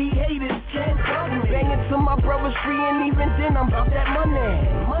free. The haters can't help me. Banging to my brothers free, and even then I'm about that money.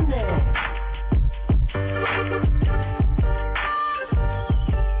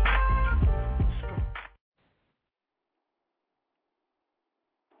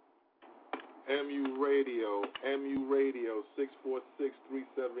 MU Radio,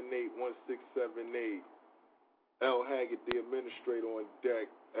 646-378-1678. L. Haggard, the administrator, on deck,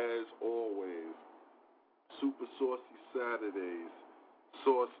 as always. Super Saucey Saturdays.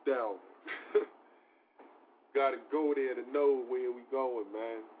 Sauced out. Gotta go there to know where we going,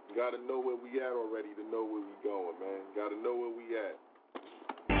 man. Gotta know where we at already to know where we going, man. Gotta know where we at.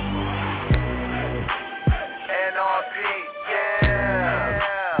 NRP, yeah.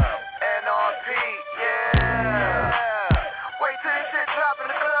 NRP, yeah. Wait till this shit drop in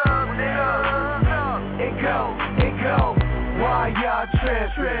the club, nigga. It go. Why y'all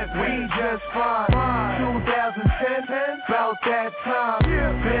trip? We just fine. 2010, about that time.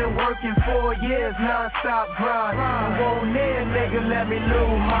 Been working 4 years, non-stop grind. Won't near, nigga, let me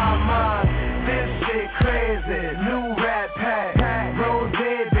lose my mind. This shit crazy, new rap pack. Rose,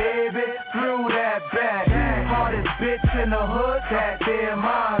 baby, through that back. Hardest bitch in the hood, that damn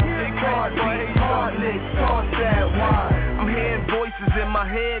mine. Hardly toss that wine. I'm hearing voices in my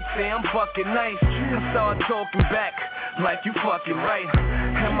head say I'm fucking nice. I start talking back like you fucking right.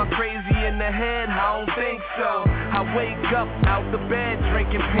 Am I crazy in the head? I don't think so. I wake up out the bed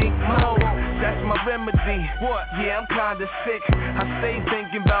drinking pink mo. That's my remedy. What? Yeah, I'm kinda sick. I stay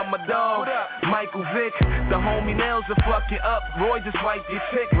thinking about my dog, Michael Vick. The homie nails are fucking up. Roy just wiped your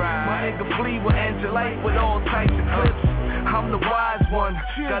chick. My nigga Flea with Angelite with all types of clips. I'm the wise one,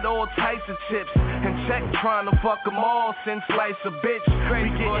 got all types of chips. And check trying to fuck them all since life's a bitch. We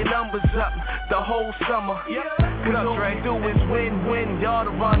getting numbers up the whole summer. Cause all we do is win, y'all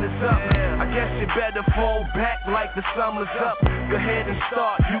the runners up. I guess you better fall back like the summer's up. Go ahead and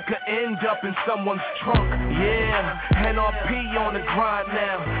start, you could end up in someone's trunk. Yeah, NRP on the grind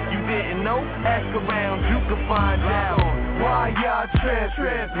now. You didn't know? Ask around, you can find out. Why y'all trip?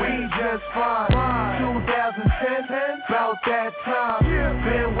 We just fine. 2010, about that time.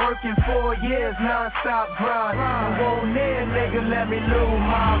 Been working 4 years, non-stop grind. Won't near, nigga, let me lose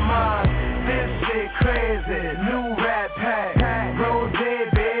my mind. This shit crazy, new rap pack. Rose,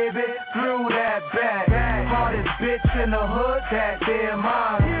 baby, through that back. Hardest bitch in the hood, that damn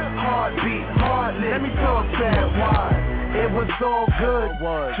mine. Heartbeat, heartless, let me talk that wine. It was all good,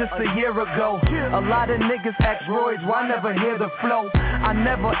 just a year ago. A lot of niggas ask Roy's, why never hear the flow? I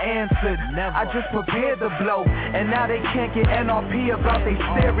never answered, I just prepared the blow. And now they can't get NRP about they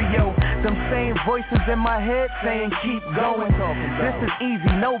stereo. Them same voices in my head saying keep going. This is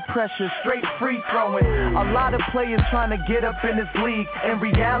easy, no pressure, straight free throwing. A lot of players trying to get up in this league. In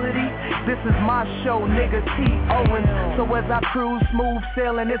reality, this is my show, nigga, T. Owen. So as I cruise, smooth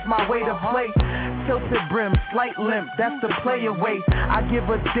sailing, it's my way to play. Tilted brim, slight limp, that's the play away. I give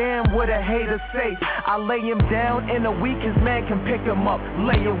a damn what a hater say. I lay him down in a week, his man can pick him up,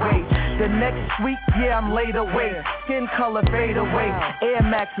 lay away. The next week, yeah, I'm laid away. Skin color fade away. Air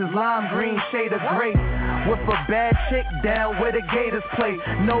Max's lime green shade of gray. With a bad chick down where the Gators play.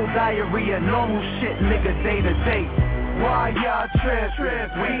 No diarrhea, normal shit, nigga, day to day. Why y'all trip?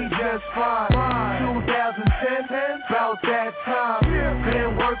 We just fine. 2010, about that time.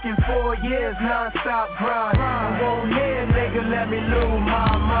 Been working 4 years, non-stop grind. Won't near, nigga, let me lose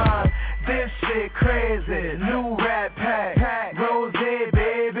my mind. This shit crazy, new rap pack. Rose,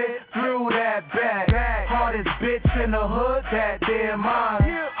 baby, through that back. Hardest bitch in the hood, that damn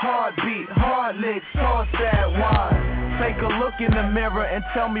mine. Heartbeat, hard licks, toss that wine. Take a look in the mirror and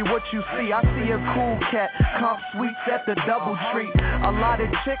tell me what you see. I see a cool cat, comp sweets at the Double Tree. A lot of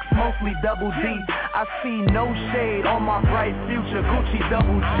chicks, mostly double D. I see no shade on my bright future, Gucci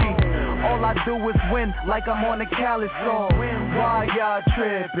double G. All I do is win, like I'm on a Cali song. Why y'all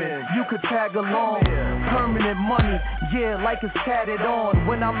tripping? You could tag along. Permanent money, yeah, like it's tatted on.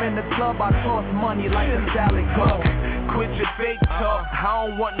 When I'm in the club, I toss money like a salad gone. Quit your fake talk, I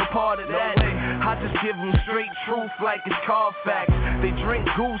don't want no part of that. I just give them straight truth like it's Carfax. They drink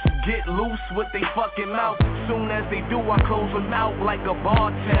goose, get loose with they fucking mouth. Soon as they do, I close them out like a bar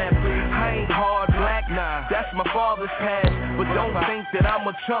tab. I ain't hard black, nah, that's my father's past. But don't think that I'm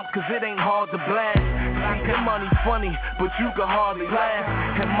a chump, cause it ain't hard to blast. See, that money funny, but you can hardly laugh.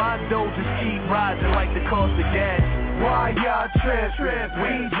 And my dough just keep rising like the cost of gas. Why y'all trip?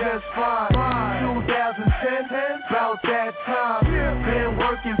 We just fine. 2010, about that time. Been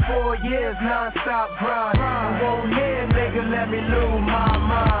working 4 years, non-stop grind. Won't near, nigga, let me lose my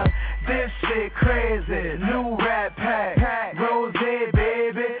mind. This shit crazy, new rap pack. Rose,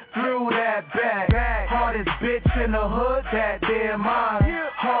 baby, through that back. Hardest bitch in the hood, that damn mine.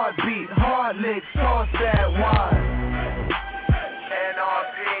 Heartbeat, hard licks, toss that wine.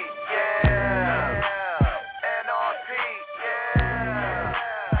 NRP, yeah. NRP, yeah.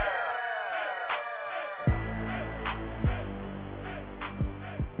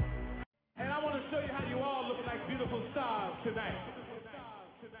 And I want to show you how you all look like beautiful stars tonight.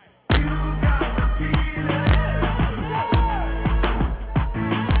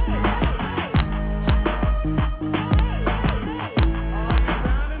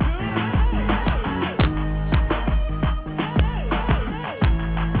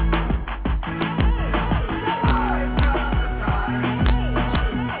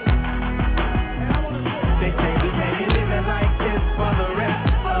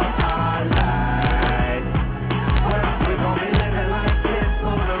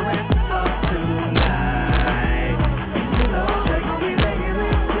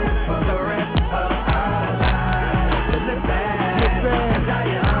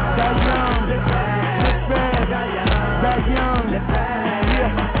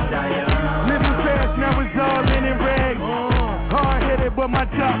 But my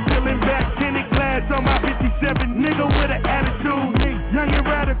top peeling back, tinted glass, That's on my 57, nigga with an attitude. Young and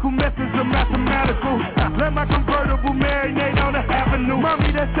radical, methods are mathematical. Let my convertible marinate on the avenue.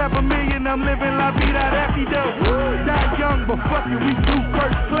 Mommy, that's $500,000, I'm living la vida happy though. Die young, but fuck it, we do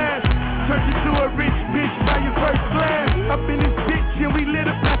first class. Turn you to a rich bitch by your first class. Up in this bitch and we lit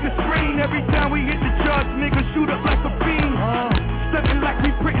up like a screen. Every time we hit the charts, nigga shoot up like a fiend. Stuckin' like we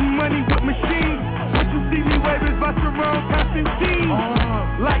printing money with machines. What you see me waving is Vacheron Constantine.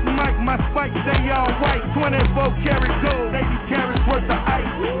 Like Mike, my spikes, they all white. 24 karat gold, 80 carats worth of ice.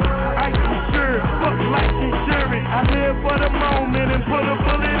 Ice insured, fuck life insurance. I live for the moment and put a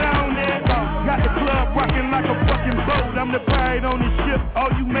bullet on it. Got the club rocking like a fucking boat. I'm the pride on the ship, all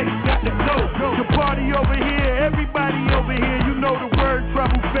you mates got to go. The party over here, everybody over here. You know the word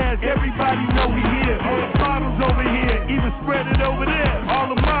travel fast, everybody know we here. All the bottles over here, even spread it over there. All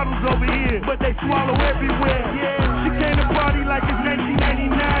the models over here, but they swallow everywhere. Yeah, she came to party like it's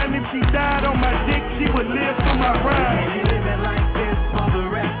 1999. If she died on my dick, she would live for my ride. And living like this for the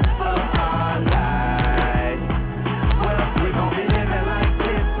rest of our lives. Well, we're gonna be living like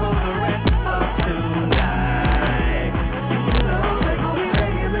this for the rest of tonight. You know we're gonna be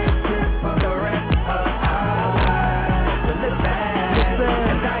living this shit for the rest of our lives. So live fast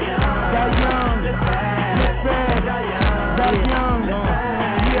and die young. Die young. Live fast and die young. Die young.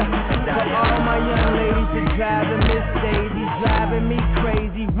 For all my young ladies that driving Miss Daisy, driving me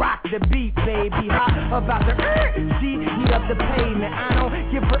crazy. Rock the beat, baby. Hot about the she heat up the pavement. I don't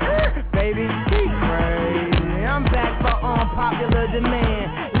give a baby. She crazy. I'm back for unpopular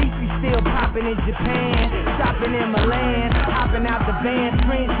demand. Leafy still popping in Japan, shopping in Milan, hopping out the van,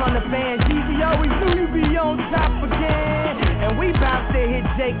 screams from the fan. Jeezy always knew you be on top again. And we bout to hit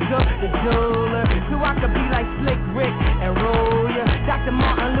Jacob the jeweler, so I could be like Slick Rick and roll ya. Dr.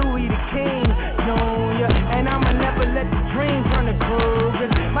 Martin Louis the King, Jr. And I'ma never let the dream turn to Kruger.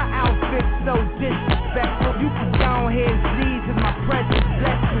 My outfit's so disrespectful. You can go ahead and see, cause my presence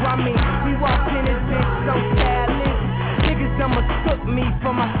bless you. I mean, we walked in this bitch so stylish. Niggas done mistook me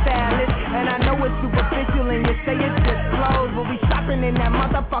for my stylist. And I know it's superficial and you say it's just clothes, but we shopping in that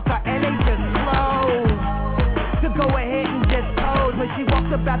motherfucker and they just clothes. To go ahead and just pose. When she walks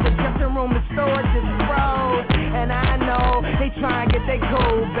up out the dressing room, the store just froze. And I know they try and get their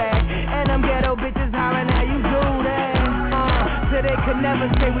cool back. And them ghetto bitches hollering how you do that. So they could never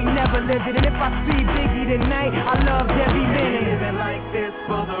say we never lived it. And if I see Biggie tonight, I love every minute. Living like this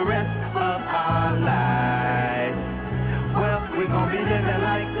for the rest of our lives. Well, we're gonna be living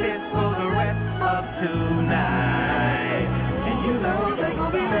like this for the rest of tonight. And you know they're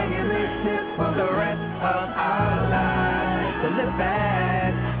gonna be making this shit for the rest of our lives. So live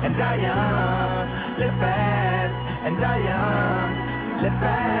fast and die young. Live fast and die young. Live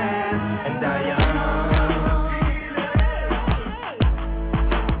fast and die young.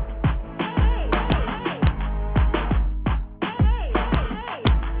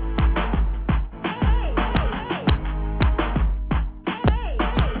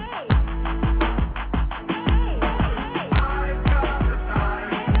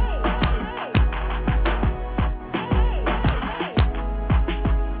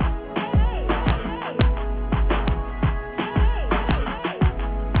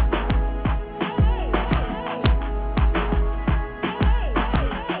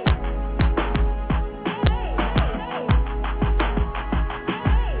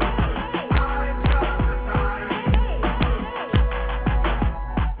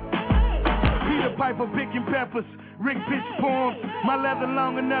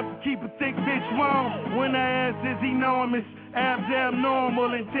 Long enough to keep a thick bitch warm. When I ask, is he enormous? Abs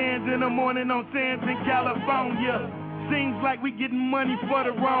abnormal and 10s in the morning on sands in California. Seems like we getting money for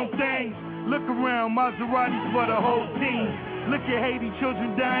the wrong things. Look around, Maseratis for the whole team. Look at Haiti,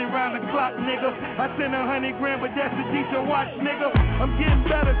 children dying round the clock, nigga. I sent 100 grand, but that's a decent watch, nigga. I'm getting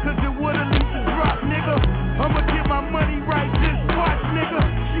better, cause it would at least drop, nigga. I'ma get my money right, just watch, nigga.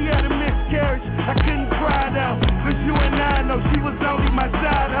 She had a miscarriage, I couldn't cry though. Cause you and I know she was only my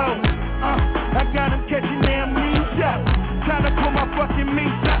side hoe. I got him catching damn mean shots. Trying to pull my fucking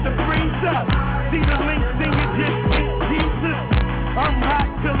meats out the freezer. See the links in your just Jesus. I'm hot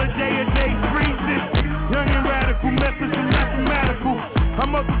till the day freezes. Young and radical, methods are mathematical. I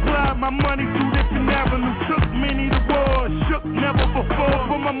multiplied my money through different avenues. Took many to war, shook never before.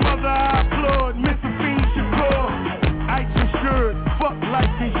 For my mother I applaud, Mr. Fiend Shakur. Ice insured, fuck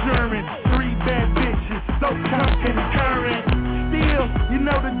life insurance. 3 bad bitches, so concurrent. Still, you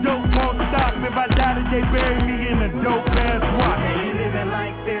know the dope won't stop. If I die today, bury me in a dope ass watch. And you living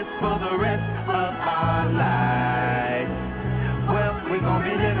like this for the rest of our lives. Well, we gon'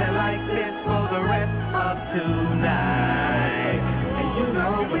 be living like this for the rest of tonight. And you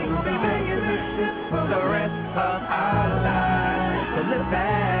know we gon' be making this shit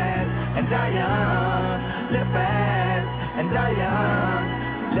fast and die young. Live fast and die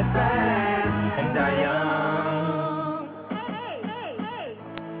young. Live fast and die young.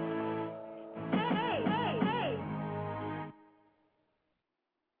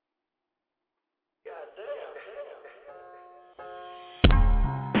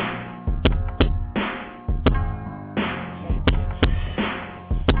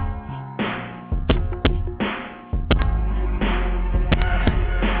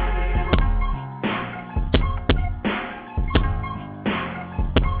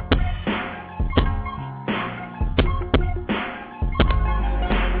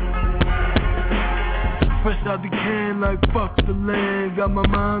 Out the can like fuck the land. Got my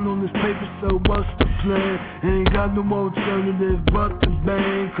mind on this paper, so what's the plan? Ain't got no alternative but to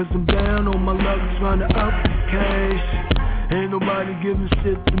bang. Cause I'm down on my luck trying to up the cash. Ain't nobody giving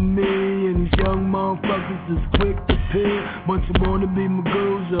shit to me. And these young motherfuckers is quick to pick. Bunch of wanna be my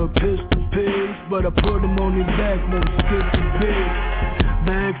girls or pistol pigs. But I put them on their back, no skip the big.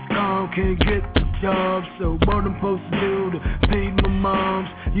 The ex-con can't get the job. So what I'm supposed to do to feed my moms?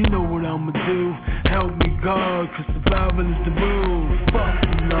 You know what I'ma do. Help me God, cause survival is the rule. Fuck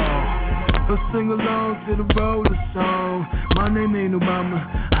the law. Let's sing along to the roller song. My name ain't Obama,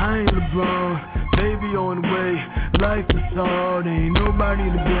 I ain't LeBron. Baby on the way, life is hard. Ain't nobody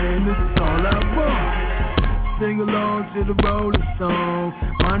to blame, this is all I want. Sing along to the roller song.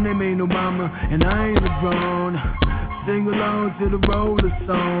 My name ain't Obama, and I ain't LeBron. Sing along to the roller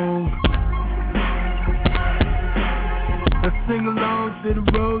song. Let's sing along to the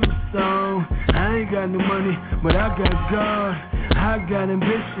roller song. I ain't got no money, but I got God. I got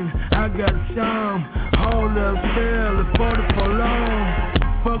ambition, I got charm. Hold up, still, if for the for long.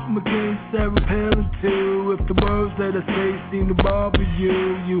 Fuck McCain, Sarah Palin too. If the words that I say seem to bother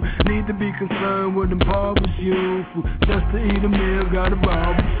you, you need to be concerned with impoverished youth. Just to eat a meal, gotta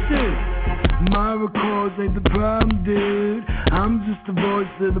rob shit. My records ain't the problem, dude. I'm just the voice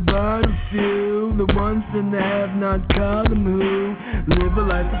of the bottom few. The ones in the have-not column who live a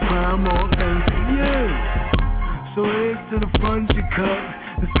life of crime, all thanks to you. So here's to the funds you cut,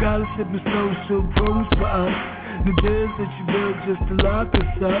 the scholarship and social programs for us, the deals that you built just to lock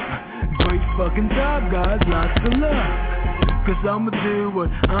us up. Great fucking job, guys, lots of luck. Cause I'ma do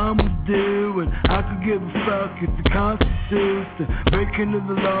what I'ma do, and I could give a fuck if the constitutes to break into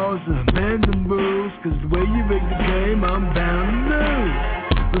the laws or bend the rules. Cause the way you rig the game, I'm bound to lose.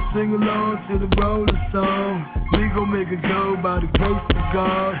 Let's sing along to the roller song. We gon' make it go by the grace of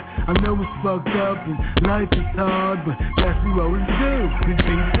God. I know it's fucked up and life is hard, but that's what we do. Good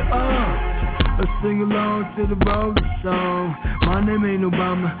beats to all. Let's sing along to the roller song. My name ain't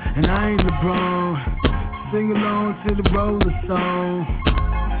Obama, and I ain't LeBron. Sing along to the roller song.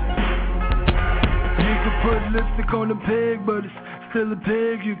 You can put lipstick on a pig, but it's still a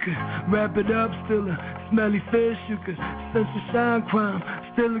pig. You can wrap it up, still a smelly fish. You can censor shine, crime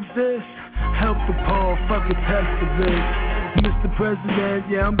still exists. Help the poor, fuck a tax the rich. Mr. President,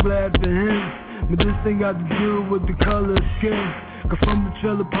 yeah, I'm glad for him, but this ain't got to do with the color of skin. Cause from the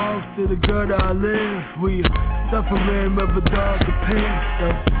trailer parks to the gutter I live, we suffering of a darker pink. So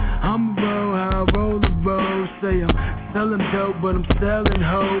I'm a roll how I roll the road. Say I'm selling dope, but I'm selling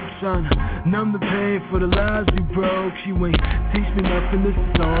hope. Tryna numb the pain for the lives you broke. You ain't teach me nothing, this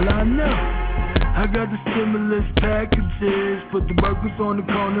is all I know. I got the stimulus packages, put the workers on the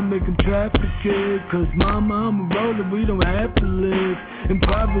corner making traffic kids. Cause mama, I'm a roller, we don't have to live in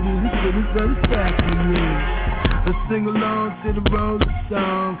poverty, this shit is satisfactory. Let's sing along to the roller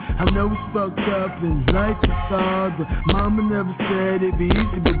song. I know it's fucked up and life is hard, but mama never said it'd be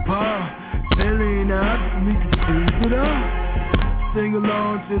easy with Paul. Billy and I, we can choose it all. Sing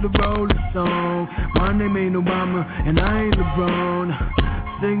along to the roller song. My name ain't Obama, and I ain't LeBron.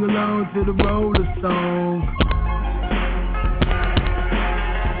 Sing along to the roller song.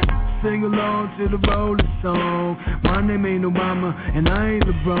 Sing along to the roller song. My name ain't Obama, and I ain't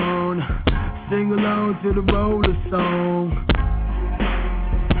LeBron. Sing along to the roller song.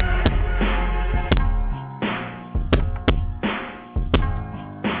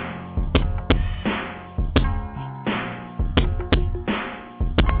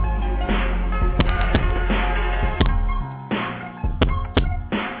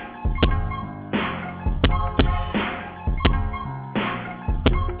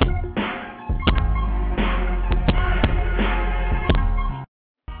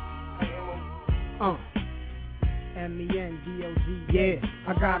 MENDOZ. Yeah,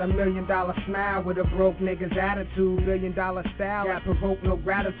 I got $1 million smile with a broke nigga's attitude. $1 billion style, I provoke no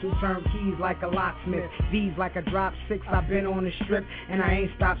gratitude. Turn keys like a locksmith, V's like a drop 6. I've been on the strip and I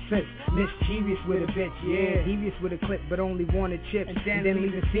ain't stopped since. Mischievous with a bitch, yeah. Devious with a clip, but only wanted chips. And then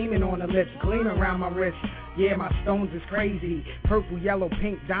leave the semen on the lips, gleam around my wrist. Yeah, my stones is crazy. Purple, yellow,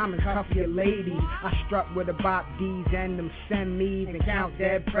 pink diamonds, cuff your ladies. I struck with a Bop D's and them semis and count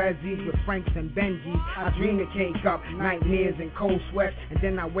dead prezzies with Franks and Benjis. I dream to cake up, nightmares and cold sweats, and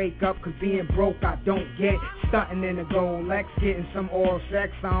then I wake up cause being broke I don't get. Stunting in a gold Lex, getting some oral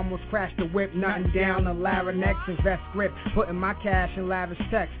sex. I almost crashed the whip, nothing down the larynx. Invest grip, putting my cash in lavish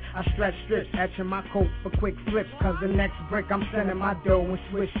checks. I stretch strips, etching my coat for quick flips, cause the next brick I'm sending my dough in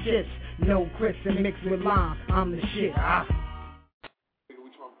Swiss chips. No Chris and mixed with lime, I'm the shit. That's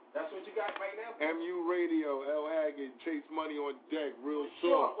what you got right now? MU Radio, L. Haggard, Chase Money on deck, real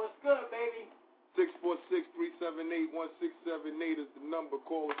short. What's good, baby? 646-378-1678 is the number.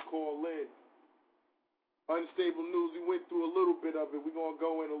 Call in. Unstable News, we went through a little bit of it. We're going to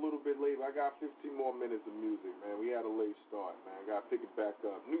go in a little bit later. I got 15 more minutes of music, man. We had a late start, man. I got to pick it back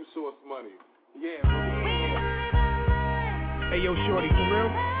up. New Source Money. Yeah. Hey, yo, Shorty, for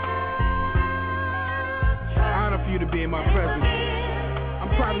real? Honor for you to be in my presence. I'm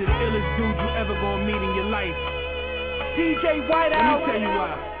probably the illest dude you ever gonna meet in your life. DJ Whiteout. Let me tell you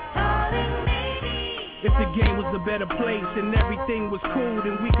why. If the game was a better place and everything was cool,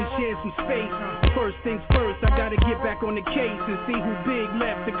 then we could share some space. First things first, I gotta get back on the case and see who big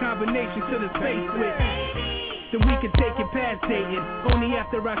left the combination to the space with. Then we can take it past dating. Only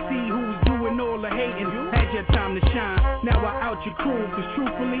after I see who's doing all the hating. Had your time to shine, now I out your crew. Cause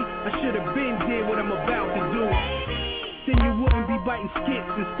truthfully, I should've been did what I'm about to do. Then you wouldn't be biting skits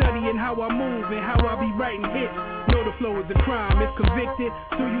and studying how I move and how I be writing hits. Know the flow is a crime, if convicted.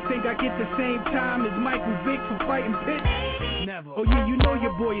 Do you think I get the same time as Michael Vick for fighting Pitt? Never. Oh yeah, you know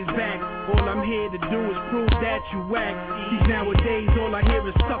your boy is back. All I'm here to do is prove that you whack. These nowadays, all I hear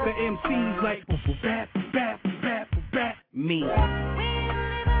is sucker MCs like bap, bap, bap, bap, me.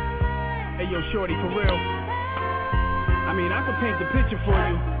 Hey yo, Shorty, for real. I mean, I can paint the picture for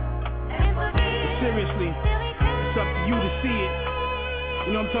you. But seriously, it's up to you to see it.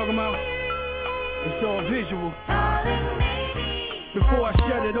 You know what I'm talking about? It's all visual. Before I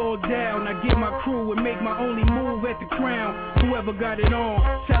shut it all down, I get my crew and make my only move at the crown. Whoever got it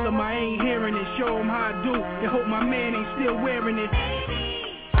on, tell them I ain't hearing it. Show them how I do, and hope my man ain't still wearing it.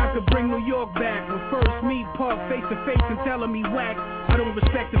 I could bring New York back, but first meet Puff face to face and tell him he whack. I don't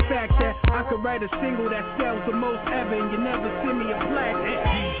respect the fact that I could write a single that sells the most ever and you never send me a plaque.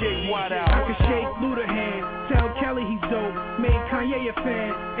 DJ Whiteout. I could shake Luda hand, tell Kelly he's dope, made Kanye a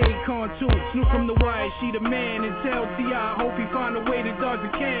fan, Akon too, Snoop from The Wire, she the man, and tell T.I. hope he find a way to dodge the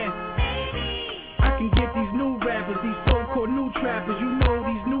can. I can get these new rappers, these so-called new trappers, you know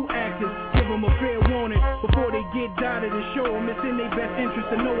these new actors, give them a fair warning before they get dotted and show them it's in their best interest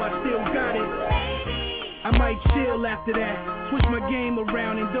to know I still got it. I might chill after that, switch my game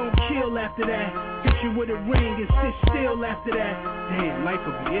around and don't kill after that. Hit you with a ring and sit still after that. Damn, life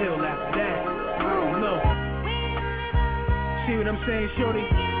will be ill after that. I don't know. See what I'm saying, shorty?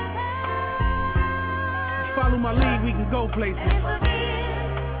 Follow my lead, we can go places.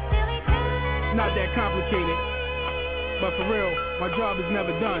 It's not that complicated, but for real, my job is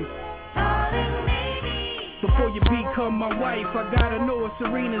never done. Before you become my wife, I gotta know if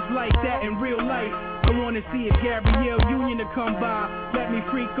Serena's like that in real life. I wanna see a Gabrielle Union to come by, let me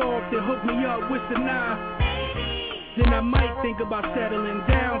freak off, then hook me up with Sanaa. Then I might think about settling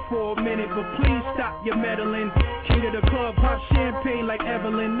down for a minute, but please stop your meddling. King of the club, pop champagne like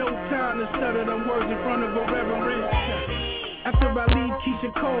Evelyn. No time to stutter them words in front of a reverend. After I leave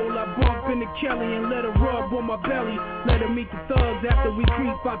Keisha Cole, I bump into Kelly and let her rub on my belly. Let her meet the thugs after we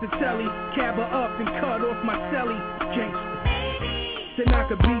creep out the telly. Cab her up and cut off my celly. Gangsta. Then I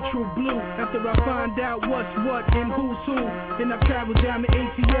could be true blue after I find out what's what and who's who. Then I travel down to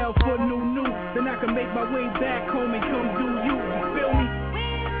ATL for new. Then I can make my way back home and come do you. You feel me?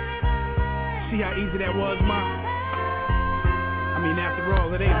 See how easy that was, ma? I mean, after all,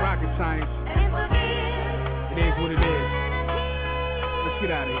 it ain't rocket science. It is what it is. Let's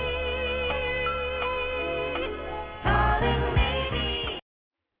get out of here.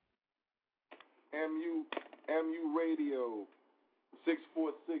 MU Radio,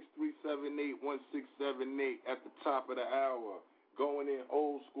 646-378-1678 at the top of the hour. Going in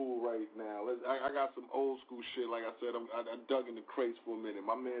old school right now. I got some old school shit. Like I said, I dug in the crates for a minute.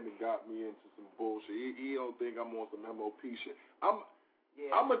 My man that got me into some bullshit. He don't think I'm on some MOP shit. I'm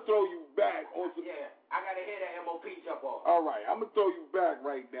gonna throw you back on some. Yeah, I gotta hear that MOP jump off. All right, I'm gonna throw you back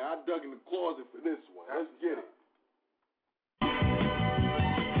right now. I dug in the closet for this one. Let's get it.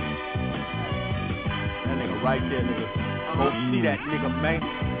 right there, nigga. Go see that nigga, man.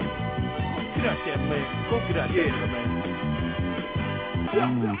 Get out there, man. Go get out there, nigga, man. Ain't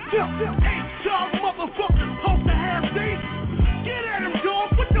y'all motherfuckers supposed to have these? Get at him,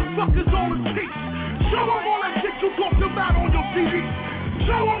 dog. What the fuck is on his teeth? Show him all that shit you talked about on your TV.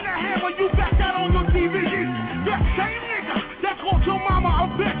 Show him the hammer you back out on your DVD. That same nigga that called your mama a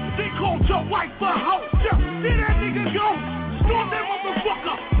bitch, they called your wife a hoe. Just see that nigga go. Storm that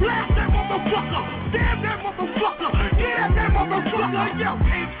motherfucker. Blast that motherfucker. Damn that motherfucker. Get at that motherfucker. Yo,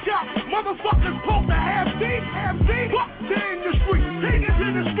 ain't y'all motherfuckers supposed to have these? Fuck they in the street. Take it to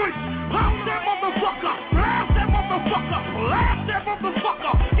the street. Pop that motherfucker. Blast that motherfucker. Blast that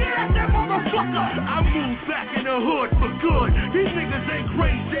motherfucker. Get at that motherfucker. I moved back in the hood for good. These niggas ain't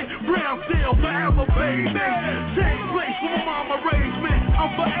crazy. Brownsville forever, baby. Same place where my mama raised me. I'm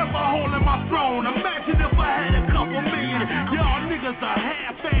forever holding my throne. Imagine if I had a couple million. Y'all niggas are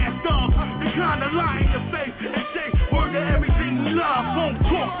half-ass thugs. They kinda lie in your face and say word to everything you love. Don't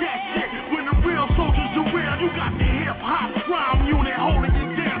talk that shit when the real soldiers are real. You got the hip-hop crime unit holding you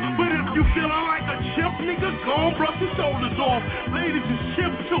down. But if you feeling like a chimp, nigga, go and brush your shoulders off. Ladies is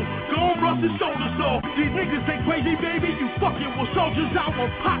chimp too. Go and brush your shoulders off. These niggas ain't crazy, baby. You fucking with soldiers. I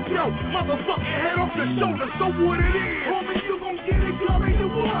will pop yo motherfucking head off your shoulders. So what it is? Homie, you gon' get it, tell me the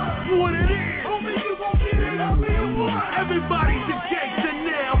what it is. Homie, you gon' get it, tell me the what. Everybody's a gangster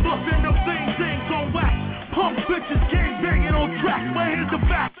now, bustin' them things on wax. Pump bitches, gang banging on track. But here's the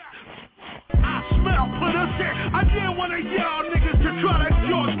fact. I smell put us in. I dare one of y'all niggas to try that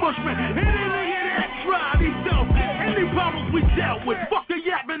George Bushman. Any nigga that tried, he felt it. Any problems we dealt with, fuck the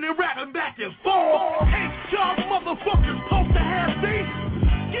yapping and rapping back and forth. Ain't y'all motherfuckers supposed to have these?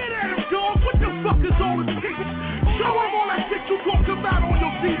 Get at him, dog. What the fuck is all this teeth? Show him all that shit you talked about on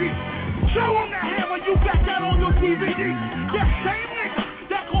your TV. Show him the hammer you back out on your DVD. That same nigga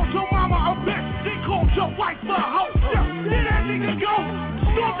that called your mama a bitch, they called your wife a hoe. Let that nigga go.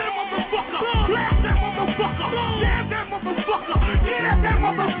 Storm that motherfucker. Blast that motherfucker. Damn that motherfucker. Get at that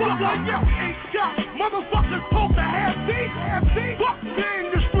motherfucker. Yo, ain't y'all motherfuckers supposed to have these? Fuck they in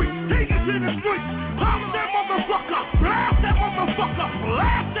the street. Take it to the street. Pop that motherfucker. Blast that motherfucker.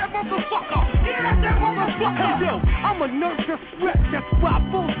 Blast that motherfucker. Get at that motherfucker. Hey yo, I'm a nervous wreck. That's why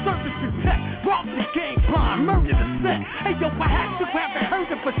full service is tech. Rock the game blind, murder the set. Hey yo, I had to haven't heard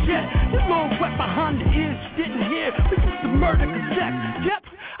it for shit. You know what behind the ears you didn't hear. We used to murder cassette. Yep,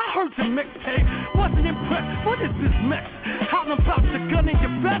 I heard your mixtape. Wasn't impressed. What is this mix? How about your gun in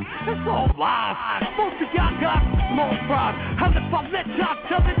your vest? It's all lies. Most of y'all got small fries. How if I let y'all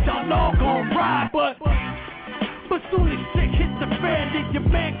tell it, y'all all gon' ride. But soon as shit hit the fan, then your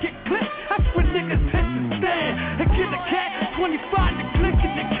man get clipped. That's when niggas hit the stand and get a cat 25 to click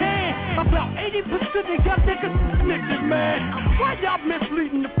in the can. About 80% of y'all niggas snitching, man. Why y'all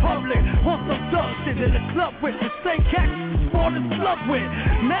misleading the public on some dumb shit in the club with the same cat you swore to slut with?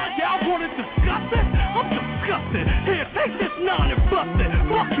 Now y'all wanna discuss it? I'm disgusted. Here, take this 9 and bust it.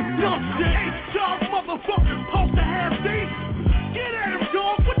 Fuck you dumb shit. Ain't y'all motherfuckers supposed to have these? Get at him,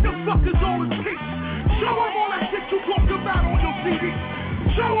 dog. What the fuck is all his teeth? Show him all that shit you talked about on your CD.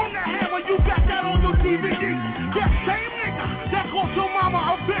 Show him the hammer you back out on your DVD. That same nigga that called your mama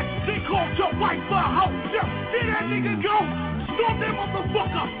a bitch, they called your wife a hoe. Just see that nigga go. Storm that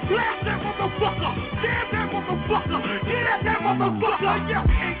motherfucker. Blast that motherfucker. Damn that motherfucker. Get at that motherfucker. Yo,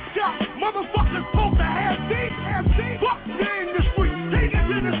 ain't y'all motherfuckers supposed to have these? Fuck they in the street. Take it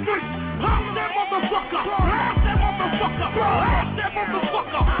to the street. Pop that motherfucker. Blast that motherfucker. Blast that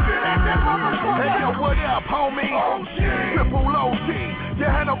motherfucker. Get at that motherfucker. Hey yo, what up, homie? Oh shit. Triple OG. Your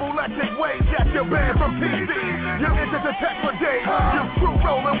Hannibal Electric waves got your band from TV. Your Intertech for days. Your crew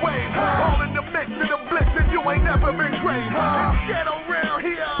rolling waves. All in the mix of the blitz and you ain't never been crazy. Get around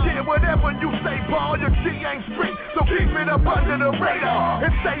here. Yeah, whatever you say, ball, your G ain't street. So keep it up under the radar.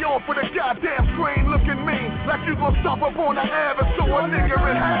 And stay off for the goddamn screen looking mean. Like you gon' stop up on the Ave and show a nigga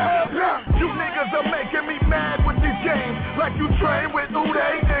in half. You niggas are making me mad with these games. Like you train with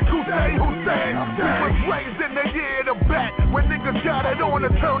Uday and Kusay Hussein. We was raised in the year to back. When niggas got it on to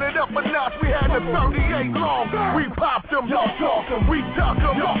turn it up a notch, we had the 38 long. We popped them, y'all talk them. We tuck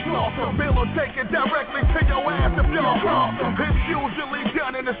them, y'all floss them. Bill will take it directly to your ass if y'all cross them. It's usually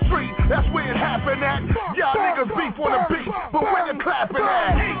done in the street, that's where it happen at. Y'all niggas beef on the beat, but where you clapping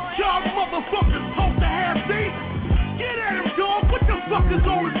at? Ain't y'all motherfuckers supposed to have these? Get at him, dog. What the fuck is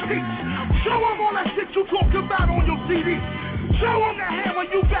all his teeth? Show him all that shit you talked about on your CD. Show him the hammer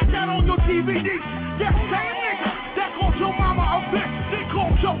you back out on your DVD. That same nigga that called your mama a bitch, they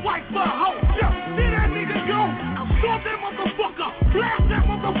called your wife a hoe. Just see that nigga go. Storm that motherfucker. Blast that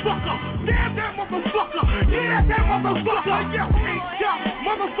motherfucker. Damn that motherfucker. Get at that motherfucker. Yo, ain't y'all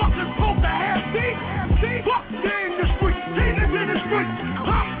motherfuckers supposed the half C? Fuck they in the street, they niggas in the street.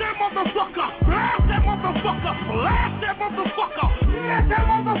 Pop that motherfucker, blast that motherfucker, blast that motherfucker, get that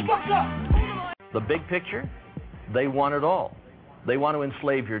motherfucker. The big picture, they want it all. They want to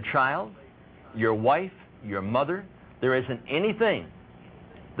enslave your child, your wife, your mother. There isn't anything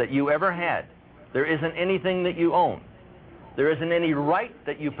that you ever had. There isn't anything that you own. There isn't any right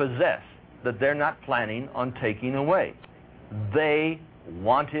that you possess that they're not planning on taking away. They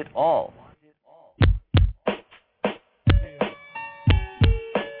want it all.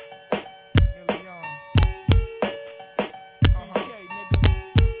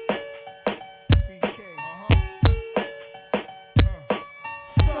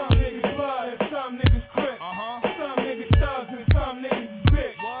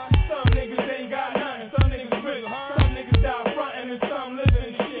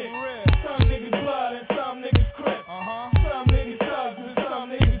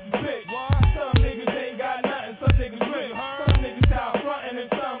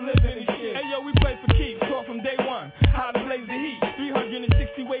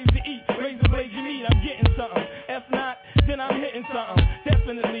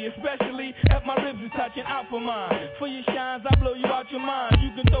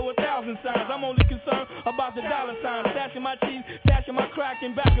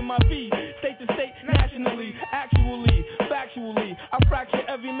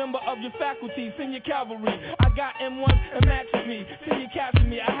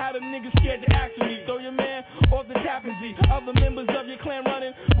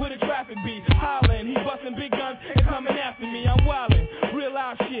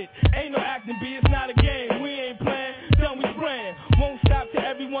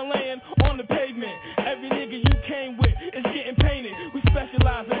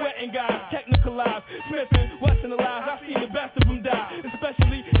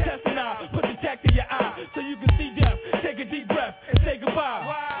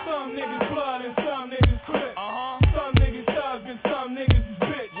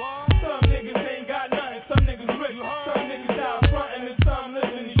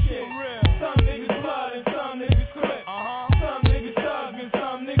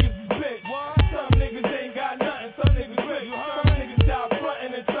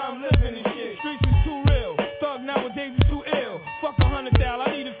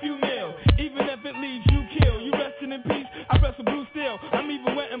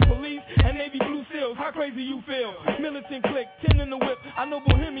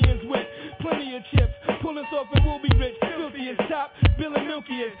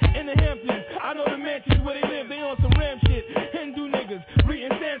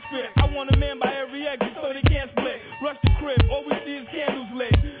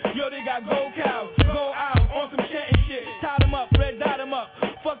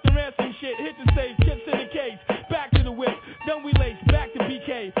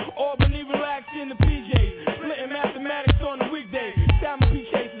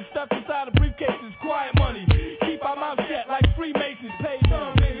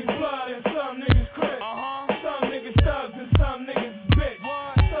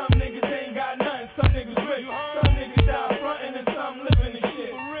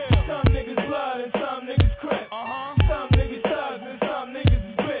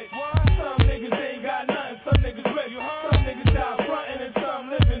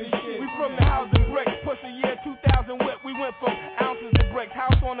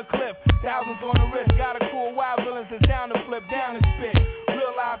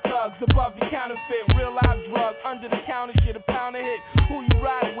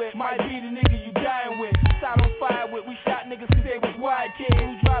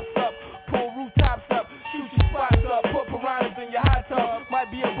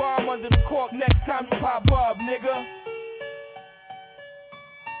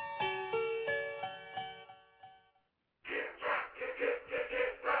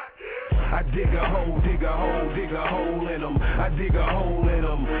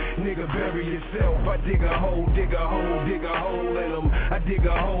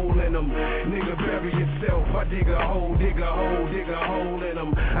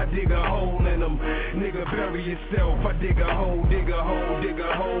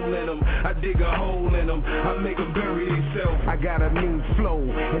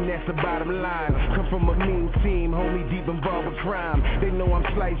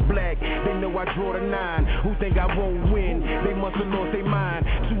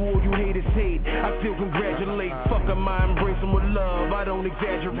 Fuck 'em, I embrace 'em with love. I I don't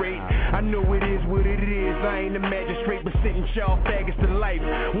exaggerate. I know it is what it is. I ain't a magistrate, but sitting y'all faggots to life.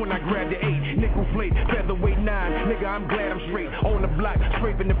 When I grabbed the 8, nickel plate, featherweight 9. Nigga, I'm glad I'm straight. On the block,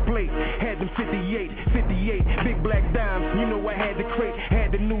 scraping the plate. Had them 58, big black dimes. You know I had the crate,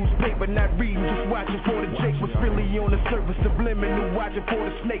 had the newspaper, not reading, just watching for the Jake. Was really on the surface, subliminal, watching for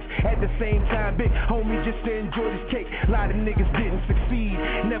the snakes. At the same time, big homie, just to enjoy this cake. A lot of niggas didn't succeed,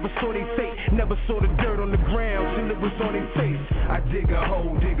 never saw they fate, never saw the dirt on the ground till it was on their face. I dig a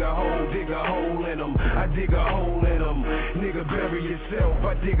hole, dig a hole, dig a hole in them. I dig a hole in them. Nigga, bury yourself.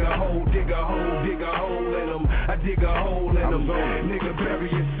 I dig a hole, dig a hole, dig a hole in them. I dig a hole in them. Nigga, bury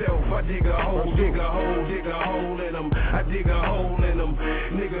yourself. I dig a hole, dig a hole, dig a hole in them. I dig a hole in them.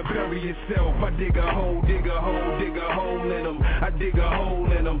 Nigga, bury yourself. I dig a hole, dig a hole, dig a hole in them. I dig a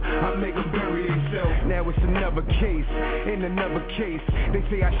hole in them. I make them bury themselves. Now it's another case, in another case. They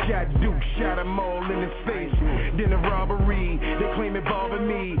say I shot Duke, shot them all in his face. Then a robbery, they claim it bothered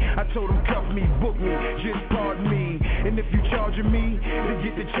me. I told them cuff me, book me, just pardon me. And if you charging me, then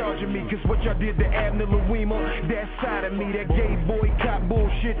get to charging me. Cause what y'all did to Abner Louima, that side of me, that gay boy cop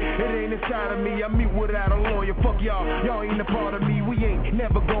bullshit, it ain't inside of me. I meet without a lawyer, fuck y'all, y'all ain't a part of me. We ain't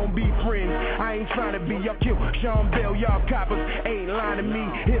never gonna be friends, I ain't trying to be. Y'all kill Sean Bell, y'all coppers ain't lying to me.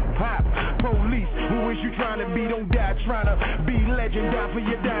 Hip hop, police, who is you trying to be? Don't die trying to be legend, die for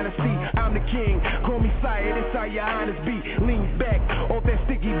your dynasty. I'm the king, call me sire, that's how your honest be. Lean back, off that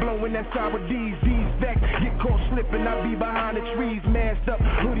sticky blowing, that's sour D's. These facts get caught slipping, I be behind the trees, masked up,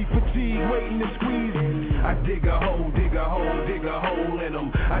 hoodie fatigue, waiting to squeeze. I dig a hole, dig a hole, dig a hole in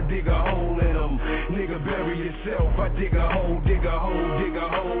them. I dig a hole in them. Nigga, bury yourself. I dig a hole, dig a hole, dig a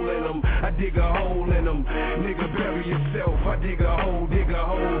hole in them. I dig a hole in them. Nigga, bury yourself. I dig a hole, dig a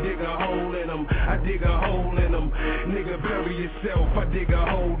hole, dig a hole in them. I dig a hole in them. Nigga, bury yourself. I dig a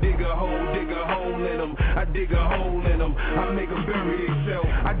hole, dig a hole, dig a hole in them. I dig a hole in them. I make them bury themselves.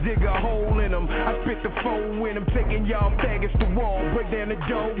 I dig a hole in them. I spit the phone in them, taking y'all faggots to wall, break down the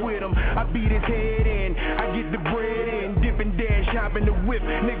door with them. I beat his head in, I get the bread in, dip and dash, hop in the whip.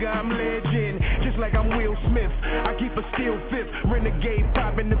 Nigga, I'm legend, just like I'm Will Smith. I keep a steel fifth, renegade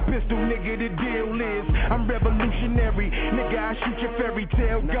popping the pistol. Nigga, the deal is I'm revolutionary. Nigga, I shoot your fairy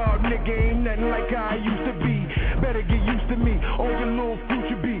tale god. Nigga, ain't nothing like how I used to be. Better get used to me, or your little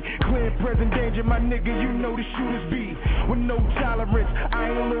future be clear, present danger. My nigga, you know the shooters be with no tolerance. I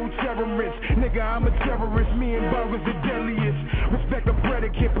ain't a little terrorist. Nigga, I'm a terrorist. Me and Bob is the deadliest. Respect the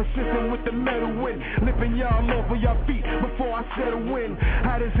predicate, persistent with the metal win. Lifting y'all off of y'all feet before I settle in.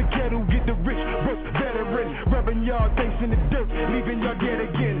 How does a kettle get the rich, rich veteran? Rubbing y'all face in the dirt, leaving y'all dead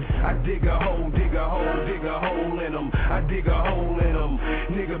again. I dig a hole, dig a hole, dig a hole in them. I dig a hole in them.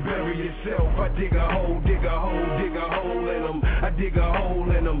 Nigga, bury yourself. I dig a hole, dig a hole, dig a hole in them. I dig a hole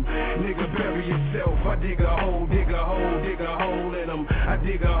in them. Nigga, bury yourself. I dig a hole, dig a hole, dig a hole in them. I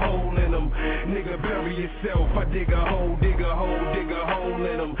dig a hole in them. Nigga, bury yourself. I dig a hole, dig a hole, dig a hole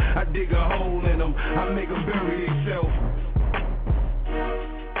in them. I dig a hole in them. I make them bury themselves.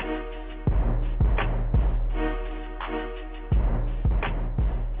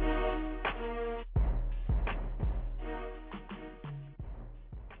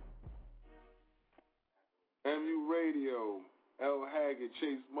 MU Radio, L. Haggard,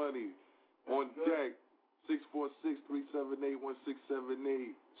 Chase Money, on deck,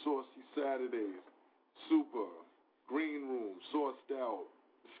 646-378-1678, Saucey Saturdays, Super, Green Room, Sourced Out,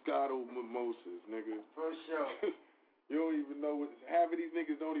 Moscato Mimosas, nigga. For sure. You don't even know what, half of these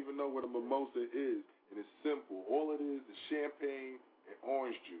niggas don't even know what a mimosa is, and it's simple. All it is champagne and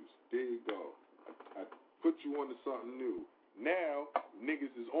orange juice. There you go. I put you onto something new. Now,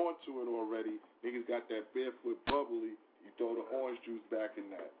 niggas is onto it already. Niggas got that barefoot bubbly. You throw the orange juice back in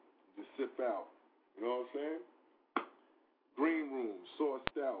that. Just sip out. You know what I'm saying? Green Room, Sourced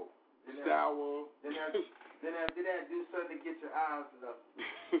Out, sour. Then after that, do something to get your eyes up.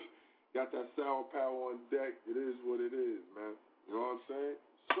 Got that sour power on deck. It is what it is, man. You know what I'm saying?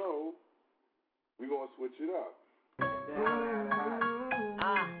 So, we gonna switch it up.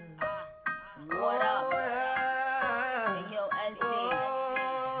 What up? Yo, LC.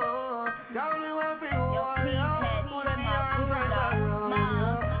 Yo, P-Head, my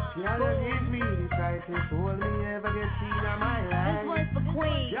Buddha, This one's for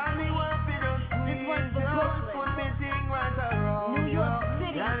Queens. This one's for Brooklyn. New York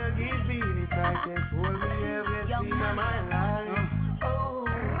City. Young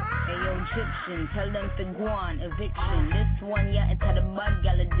Ayo, Egyptian, tell them to go on, eviction. This one, yeah, it's had a bad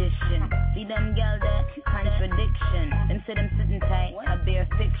gal edition. See them gal there, contradiction. Them say them sitting tight, I bear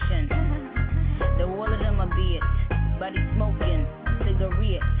fiction. The whole of them are be it. Body smoking,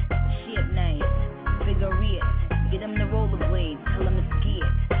 cigarette, shit nice, figure it. Get them the rollerblades, tell them to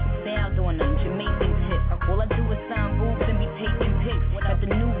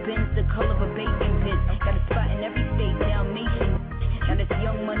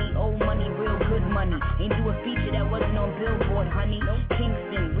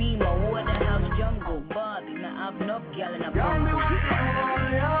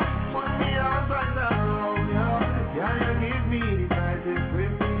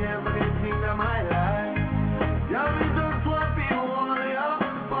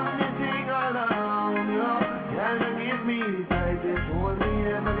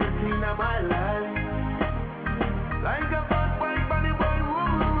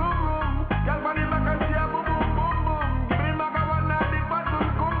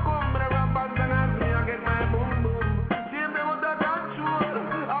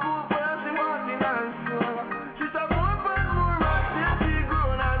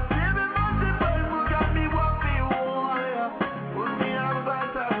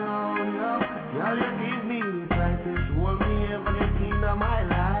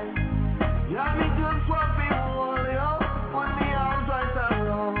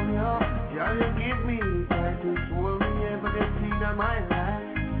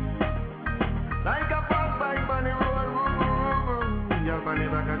I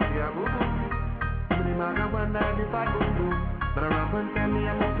never can see a boo-boo. Many man I wonder if I could do. But I rap and tell me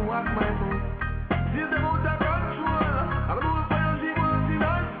I must walk my foot. See them out of control. I'm more for you, she wants in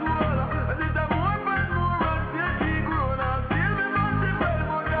her soul. And it's a more and more and still she grown. And still me must be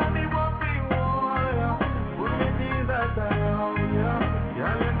well, but I me want be whole. Put me things that I own, yeah.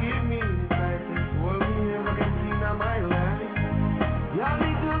 Yeah, you give me the tightest hold me ever get seen in my life. Yeah,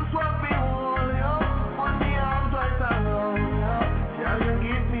 me just want be whole, yeah. Put me arms right around, yeah. Yeah, you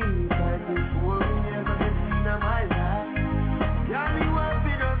give me the tightest hold me ever get seen in my life. Yeah, me want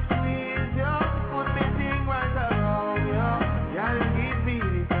be just squeeze, yeah. Put me thing right around, yeah. Yeah, you give me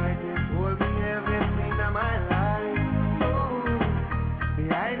the tightest hold me ever seen in my life. Oh,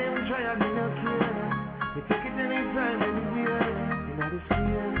 behind them try and me no care. Me take it anytime, anywhere. In the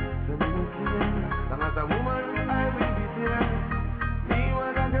sphere, so me no care. Long as a woman, I will be there. Me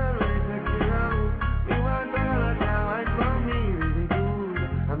want a girl who take care of me. Me want a girl that can fight for me really good.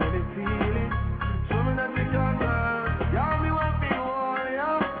 I make me feel it. Show me that you can love. Yeah, me want me whole,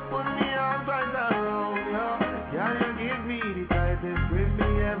 yeah. Put me arms right around, yeah. Yeah, you give me the tightest grip me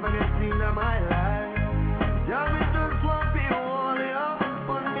ever get seen in my life. Yeah, me just want me whole, yeah.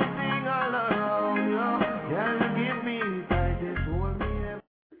 Put me thing all around, yeah. Yeah, you give me the tightest hold me ever.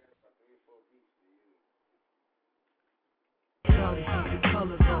 Shawty see the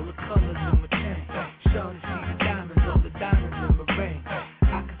colors, all the colors in my chain. Shawty see the diamonds, all the diamonds in my ring. I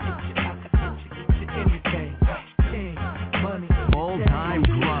can get you anything. King, money, Full-time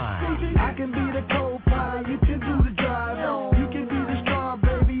grind. I can be the co-pilot, you can do the drive. You can be the star,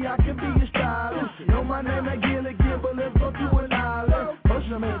 baby, I can be your stylist. Know my name, I get it, but let's go to an island.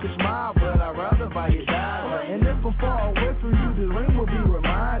 Motion make you smile, but I'd rather buy you diamonds. And if I'm far away from you, the ring will be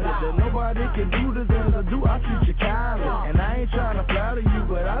reminded that nobody can do this as I do. I treat you kindly, and I ain't trying to flatter you,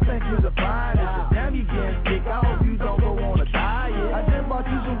 but I think you're the finest. And damn, you getting sick. I hope you don't go on a diet. I just bought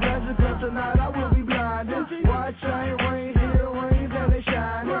you some pleasure, 'cause tonight I will be blinded. White chain, ring, here rings, and they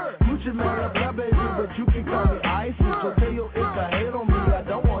shining. Gucci man, I love baby, but you can call me icy. So tell your ex I hate on me, I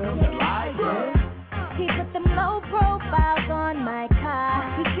don't want him to lie. He put them low profiles on my car.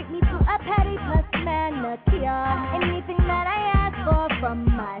 He treat me to a petty plus manicure. Anything that I ask for from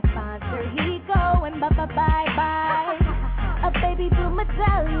my sponsor, he go and bye-bye. A baby blue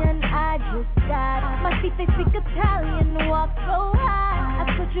medallion I just got. My feet they speak Italian, walk so high. I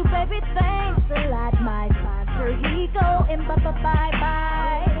told you baby thanks a lot. My sponsor, he go and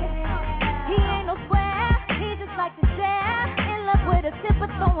bye-bye. He ain't no square, he just like to share. In love with a tip of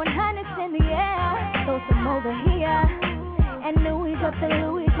throwing hundreds in the air. Throw some over here. And Louis drop the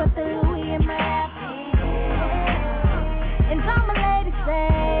Louis in my ass. And all my ladies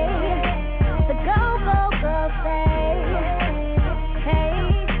say, the go-go girls say, hey,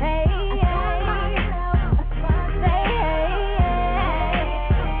 hey, say hey,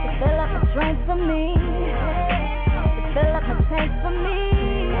 to fill up a drink for me, to fill up a tank for me,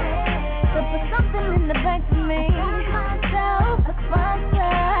 to put something in the bank for me, myself a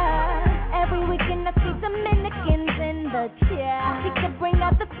sponsor. Every weekend I see Dominicans in the chair. He could bring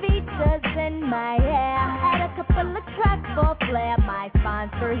out the features in my hair. Add a couple of tracks for flair. My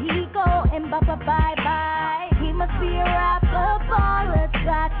sponsor, he go and bye-bye. He must be a rapper, baller,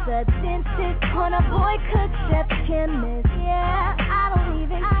 doctor, dentist, corner boy, cook, chef, chemist. Yeah, I don't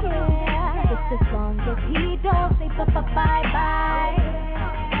even care. Just as long as he don't say bye-bye.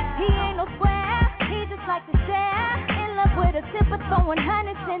 He ain't no square, he just like to share. In love with a tip of throwing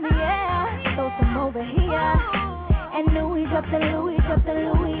hundreds in the air. Throw some over here. And Louis drop the Louis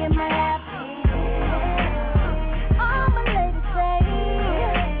in my lap. All my ladies say,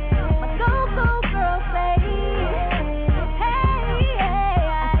 my go-go girls say, hey,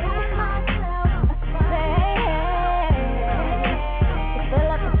 to fill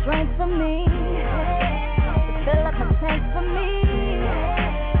up a drink for me, to fill up a tank for me,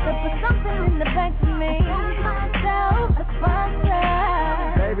 to put something in the bank for me, myself a sponsor.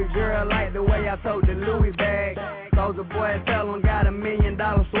 Baby girl like the way I told the Louis bag. Soldier boy tell him got $1 million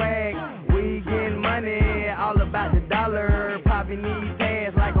swag. We getting money, all about the dollar. Poppy need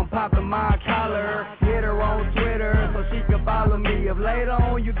pads like I'm popping my collar. Hit her on Twitter so she can follow me. If later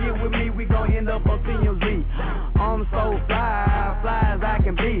on you get with me, we gon' end up on CMZ. I'm so fly as I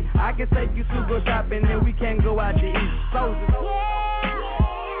can be. I can take you to go shopping and we can go out to eat. Soldier.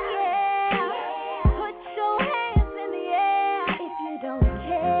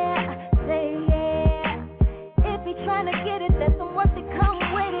 Trying to get it, there's some work that come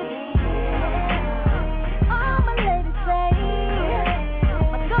with it. All my ladies say,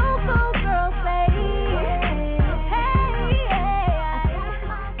 my go-go girls say, hey,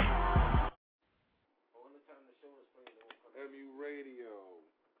 MU Radio.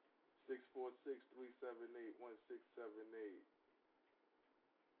 646-378-1678.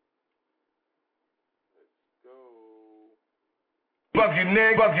 Let's go. Bug your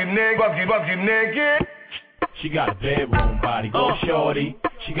nigga. She got a bedroom body, go shorty.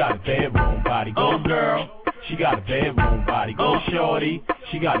 She got a bedroom body, go girl. She got a bedroom body, go shorty.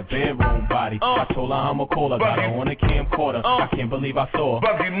 She got a bedroom body. I told her I'ma call her, got her on a camcorder. I can't believe I saw her.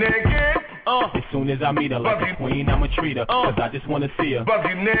 Bug your nigga. As soon as I meet her like a queen, I'ma treat her. Cause I just wanna see her. Bug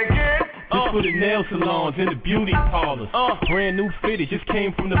your nigga. Just for the nail salons and the beauty parlors. Brand new fitted, just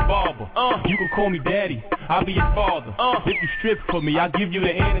came from the barber. You can call me daddy, I'll be your father. If you strip for me, I'll give you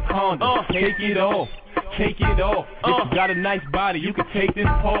the anaconda. Take it off. Take it off. If you got a nice body, you can take this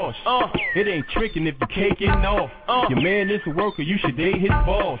Porsche. It ain't tricking if you caking off. Your man is a worker, you should date his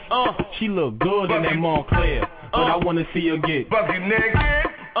boss. She look good in that Montclair, but I wanna see her get Bucket naked.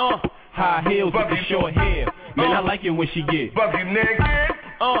 High heels with the short hair. Man, I like it when she get Bucket naked.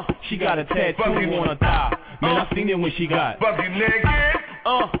 She got a tattoo on her thigh. Man, I seen it when she got Bucket naked.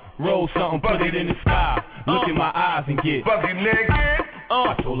 Roll something, put it in the sky. Look in my eyes and get Bucket naked.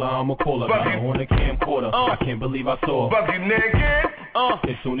 I told her I'ma call her, got her on a camcorder. I can't believe I saw her. Bucket naked.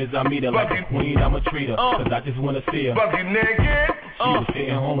 As soon as I meet her like a queen, I'ma treat her. Cause I just wanna see her. Bucket naked. She was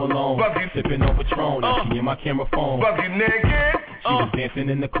sitting home alone, sipping on Patron. Now she in my camera phone. Bucket naked. She was dancing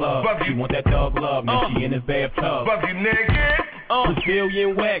in the club. She want that thug love. Now she in his bathtub. Bucket naked.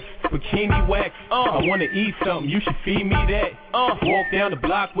 Brazilian wax, bikini wax. I wanna eat something, you should feed me that. Walk down the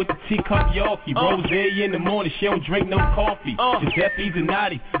block with the teacup Yorkie. Rosé in the morning, she don't drink no coffee. Giuseppe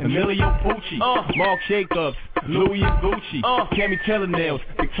Zanotti, Emilio Pucci, Marc Jacobs, Louis and Gucci, Cami Taylor nails,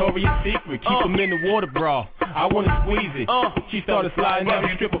 Victoria's Secret. Keep them in the water bra. I wanna squeeze it. She started sliding down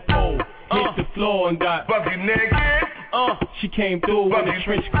the stripper pole, hit the floor and got Bucket naked. She came through in a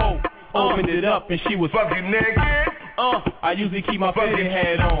trench coat, opened it up and she was Bucket naked. I usually keep my fitted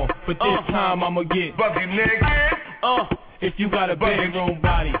hat on, but this time I'ma get Bucket naked. If you got a bedroom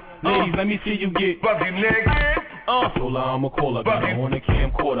body, ladies, let me see you get Bucket naked. I told her I'ma call her, got her on a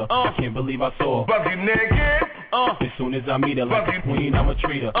camcorder. I can't believe I saw her. Bucket naked. As soon as I meet her like a queen, I'ma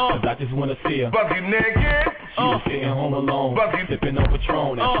treat her. Cause I just wanna see her. Bucket naked. She was sitting home alone, sipping on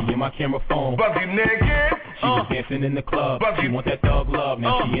Patron. Now she in my camera phone. Bucket naked. She was dancing in the club. She want that thug love.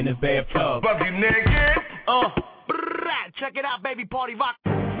 Now she in his bathtub. Bucket naked. Check it out, baby, party rock.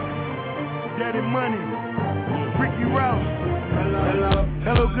 Daddy Money. Ricky Rouse.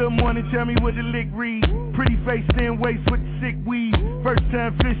 Hello, good morning, tell me what the lick read. Pretty face, thin waist with the sick weed. First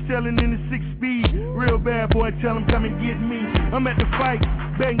time fish selling in the 6-speed. Real bad boy, tell him come and get me. I'm at the fight,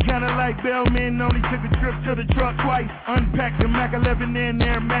 betting kinda like Bellman. Only took a trip to the truck twice. Unpacked the Mac 11 and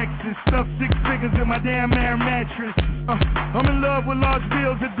Air Maxes. Stuffed 6 figures in my damn air mattress. I'm in love with large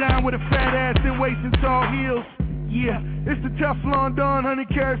bills, a dime with a fat ass and waist and tall heels. Yeah, it's the Teflon Don, 100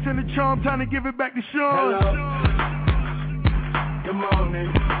 carats in the charm, time to give it back to Sean. Hello. Good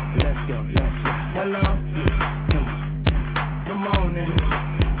morning. Let's go. Hello. Good morning.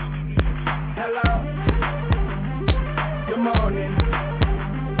 Hello. Good morning.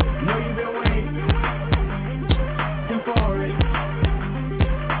 Know you've been waiting for it.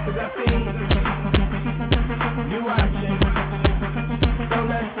 Cause I see you watching. So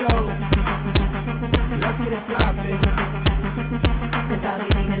let's go. Let's get it sloppy. Cause I'll be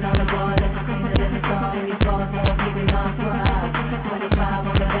leaning on the board, let's clean it in the song. These balls won't keep me on fire. 25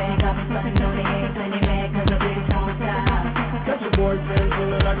 on the bank, I'll be stunning, no they ain't plenty mad cause the bitch won't stop. Got your boyfriend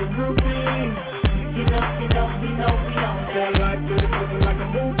feeling like a groupie. You know we don't That life is looking like a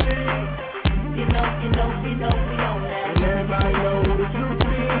movie. You know we don't that. And everybody know who the truth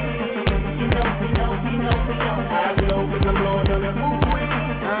is. You know we don't that. I know cause I'm blowing on that movie.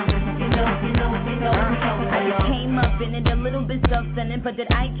 You know we don't that. I just came up in it a little bit self-centered, but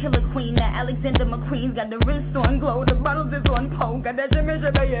that I kill a queen, that Alexander McQueen's got the wrist on glow, the bottles is on poke, got that shimmy,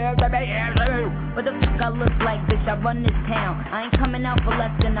 yeah. What the fuck I look like, bitch, I run this town. I ain't coming out for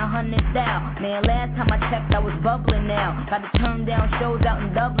less than 100 style. Man, last time I checked, I was bubbling now. Gotta turn down shows out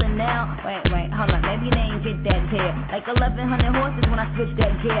in Dublin now. Wait, hold on, maybe they ain't get that here. Like 1,100 horses when I switch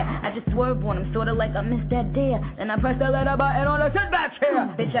that gear. I just swerve on them, sorta like I missed that dare. Then I press the letter button on the sit back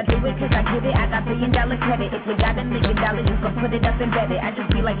chair. Bitch, I do it cause I get it, I got $1 billion credit. If you got $1 million, you can put it up and bet it. I just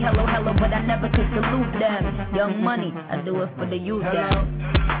be like hello, but I never take the loot down. Young money, I do it for the youth down.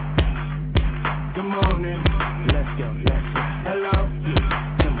 Good morning. Let's go. Hello.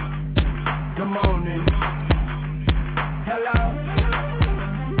 Good morning. Hello.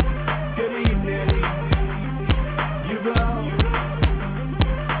 Good evening. You go.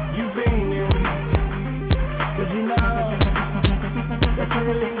 You beaming. Cause you know that you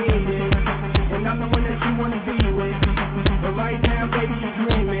really need it. And I'm the one that you wanna be with. But right now, baby, you're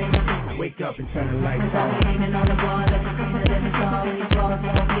dreaming. up and turn the lights on. Hanging on the wall, that's a piece of this all. These balls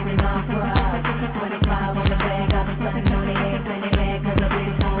won't give it off for us. 25 on the bag, I've been spending on the head, spending mad, cause the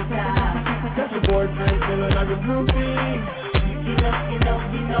bitch won't stop. Got your boyfriend feeling like a groupie. You know we on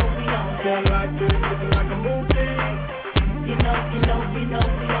that. Feel like this, looking like a movie. You know we on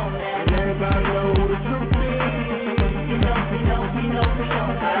that. And everybody know who the truth is. You know we on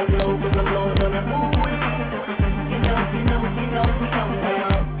that. I know cause I'm blowing on that movie. You know we on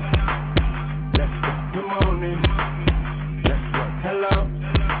that. Let's go. Good morning. Let's work. Hello.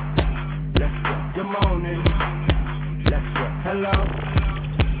 Let's go. Good morning. Let's work. Hello.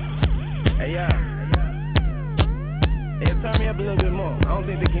 Hey, hey, turn me up a little bit more. I don't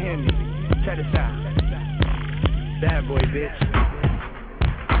think they can hear me. Check this out. Bad boy, bitch.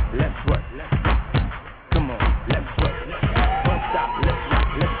 Let's work. Come on, let's work. Don't stop, let's work,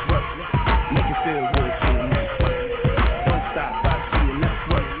 let's work. Make it feel good, see you next work. Don't stop, I see you, let's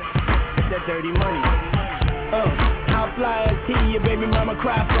work. It's that dirty money. How fly is he? Your baby mama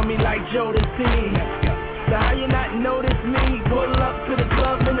cry for me like Jodeci. So how you not notice me? Pull up to the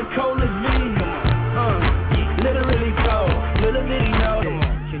club in the coldest V. Literally cold, little did he know it.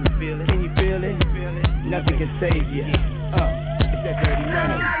 Can you feel it? Can you feel it? Nothing can save you. It's that dirty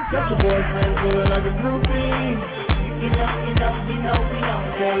money. Got your boyfriend feeling like a groupie. You know we on that.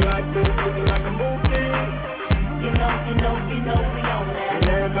 Feel like this, looking like a movie. You know we on that. And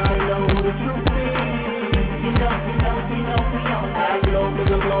everybody know who the truth is. You know we on that. I know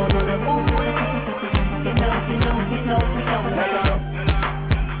cause I'm blowing on that movie. You know we on that.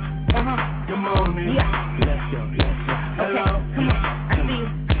 Good morning. Yeah. Let's go. Hello. Okay, come on, I see you.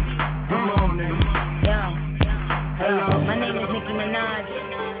 Good morning. Yo. Hello. My name is Nicki Minaj.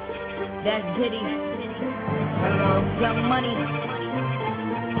 That's Diddy. Hello. Young Money.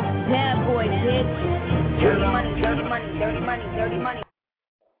 Bad boy, bitch. Dirty money, dirty money, dirty money, dirty money.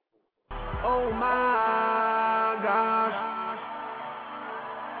 Oh my gosh.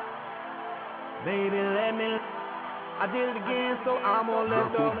 Baby, let me. I did it again, so I'm gonna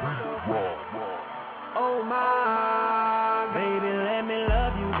let go. Oh my, baby, let me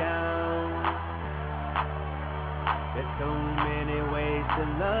love you down. There's so many ways to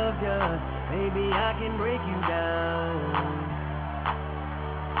love you. Baby, I can break you down.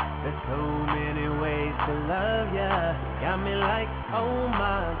 There's so many ways to love ya. Got me like, oh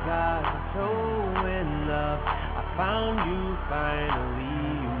my God, I'm so in love. I found you finally.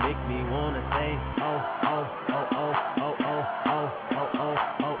 You make me wanna say, oh, oh, oh, oh, oh, oh, oh, oh, oh, oh,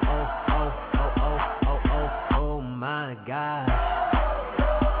 oh, oh, oh, oh, oh, oh, oh my God.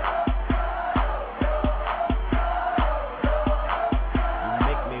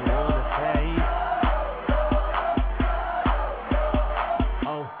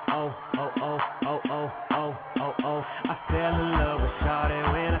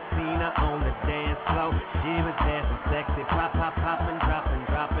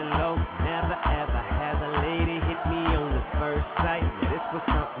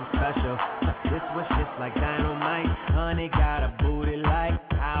 Like dynamite, honey got a booty like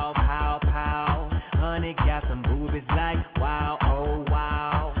pow, pow, pow. Honey got some boobies like wow, oh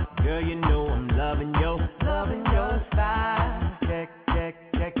wow. Girl, you know I'm loving your style.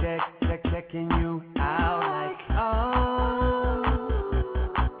 Checking you out like oh,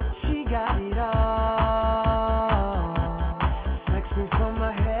 she got it all. Sexy from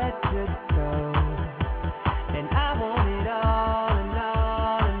my head to toe, and I want it all and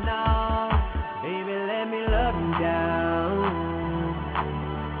all and all. Baby, let me love you down.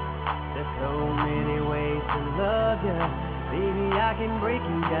 There's so many ways to love you. Baby, I can break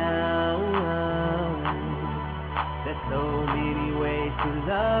you down. There's so many ways to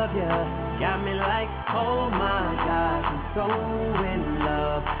love you. Got me like, oh my gosh, I'm so in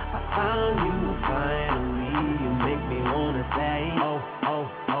love. I found you finally. You make me wanna say, oh, oh,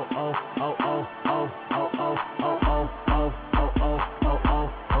 oh, oh, oh, oh, oh, oh, oh, oh, oh, oh, oh, oh, oh, oh,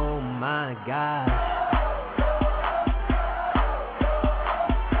 oh my gosh.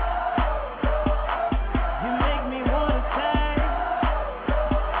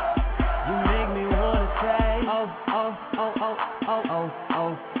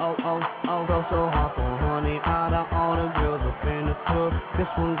 So hot for honey, out of all the girls up in the club. This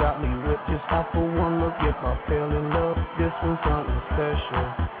one got me whipped just off of one look. If I fell in love, this one's something special.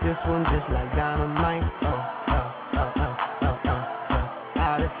 This one just like dynamite.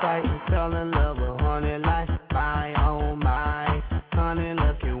 Out of sight and fell in love with honey like my oh my. Honey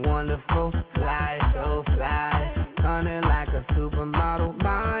looking wonderful, fly so fly. Honey like a supermodel,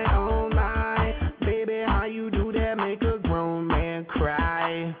 my oh my. Baby, how you do that? Make a grown man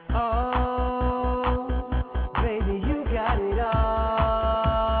cry. Oh.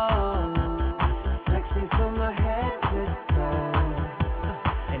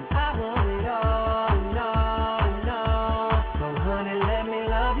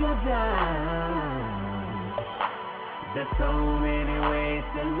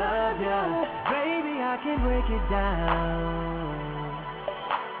 love ya. Baby, I can break it down.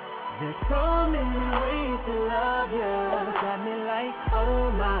 There's so many ways to love ya. Got me like, oh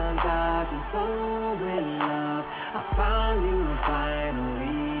my gosh, I'm so in love. I found you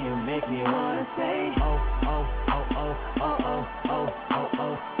finally. You make me wanna say, oh, oh, oh, oh, oh, oh, oh, oh,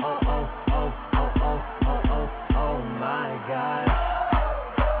 oh, oh, oh, oh, oh, oh, oh, oh, oh my God.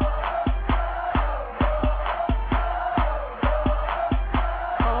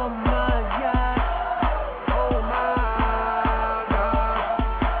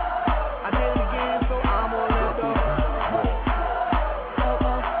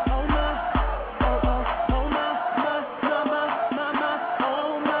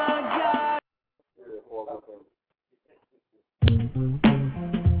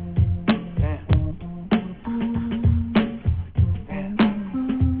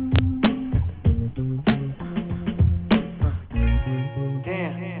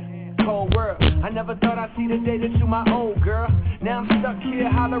 Never thought I'd see the day that you my old girl. Now I'm stuck here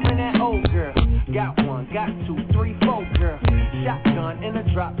hollering at old girl. Got one, got two, three, four, girl. Shotgun in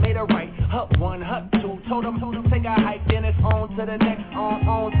a drop, made a right. Hut one, hut two. Told him take a hike, then it's on to the next,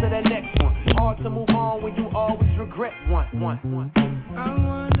 on to the next one. Hard to move on when you always regret one. I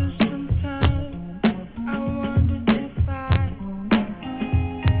wonder sometimes, I wondered if I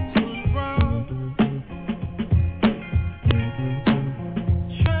was wrong.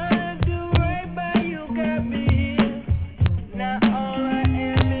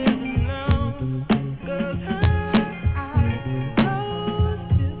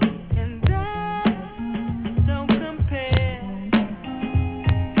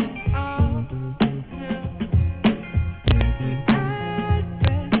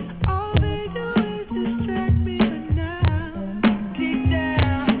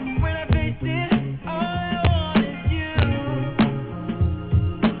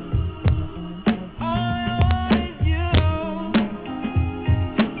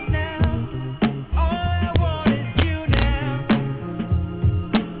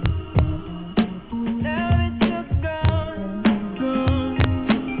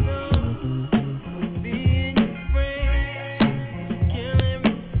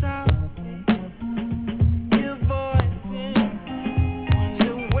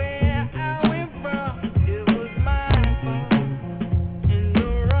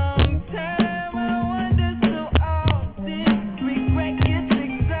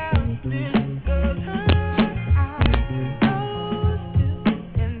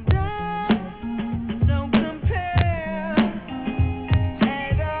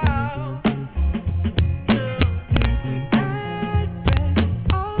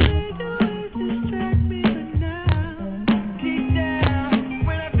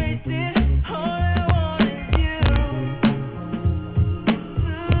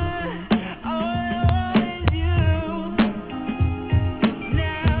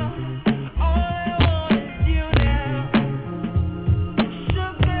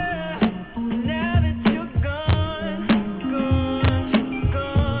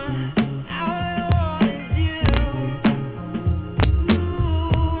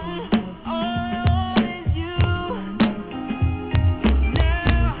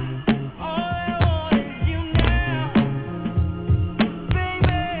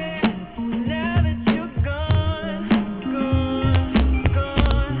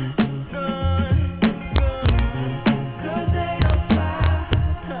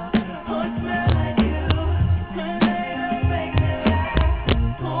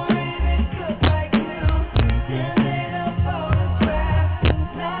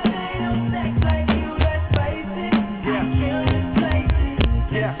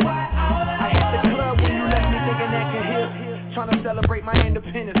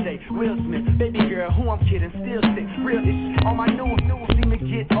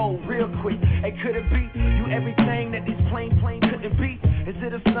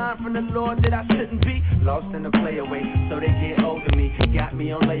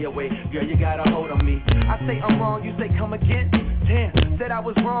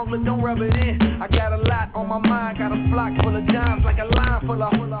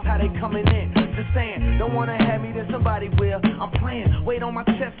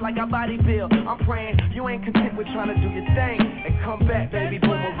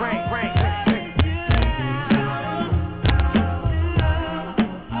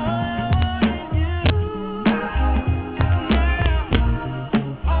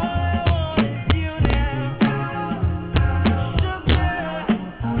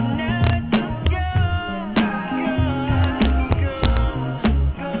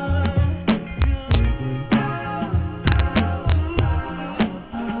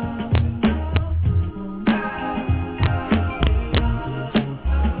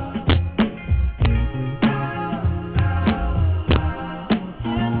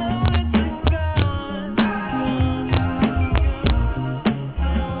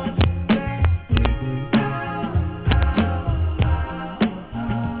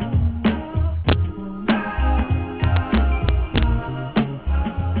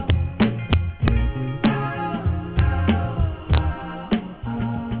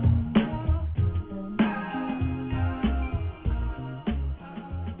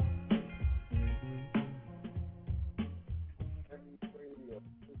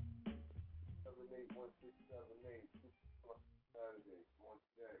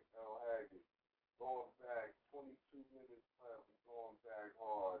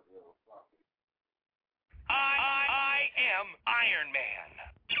 am Iron Man.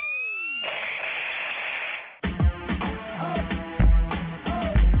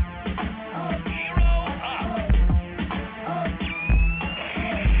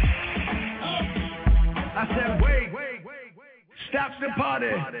 I said, wait, stop the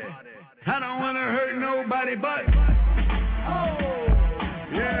party. I don't want to hurt nobody but.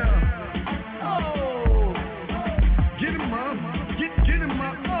 Yeah. Get him up, get him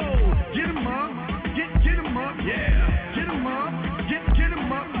up, get him up, get him up, yeah. Get him up, get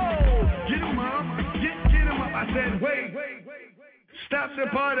him up, get him up, get him up. I said, wait. Stop the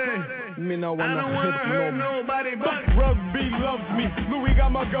party. I don't want to hurt nobody but. Rugby loves me. Louis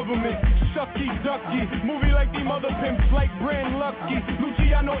got my government. Shucky ducky. Movie like these mother pimps like Brand Lucky.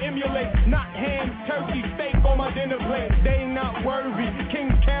 Luciano emulate. Not ham, turkey, steak on my dinner plate. They not worthy.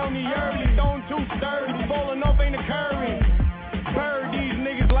 Kings County early. Stone too sturdy. Falling off ain't occurring. Bird these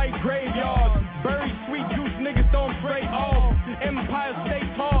niggas like graveyards. Bury sweet juice niggas don't straight off. Empire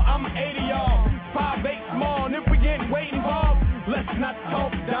State tall. I'm 80 y'all. 5'8" small. And if we get weight involved, let's not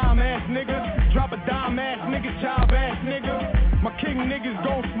talk dime ass niggas. Drop a dime ass nigga, child ass nigga. My king niggas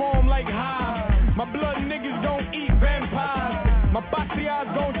gon' swarm like hives. My blood niggas gon' eat vampires. My boxy eyes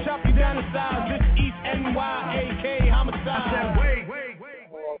gon' chop you down the size. This East NYAK homicide. I said wait,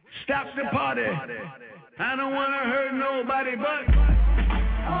 stop the party. I don't wanna hurt nobody but.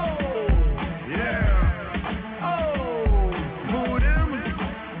 Yeah. Who them?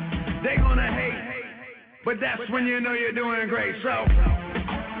 They gonna hate. But that's when you know you're doing great, so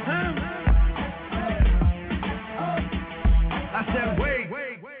I said wait,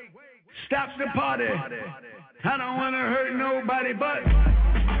 stop the party. I don't want to hurt nobody but.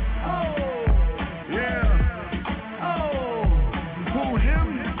 Yeah. Who him?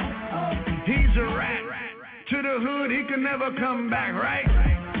 He's a rat. To the hood, he can never come back, right?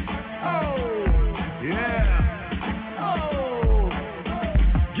 Yeah.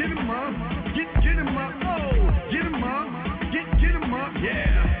 Get him up. Get him up, get him up, get him up,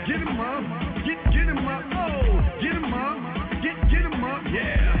 yeah. Get him up, get him up, get him up, get him up, yeah.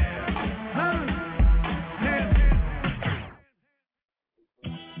 Yeah.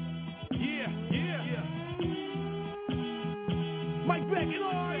 Mike Beck and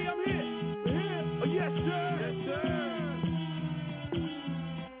Ori, I'm here. Oh yes sir.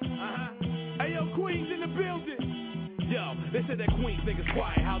 Hey yo, Queens in the building. Yo, they said that Queens niggas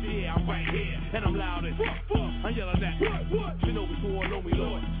quiet, how yeah, I'm right here, and I'm loud as I'm yelling at what? Shinobi swore, know me,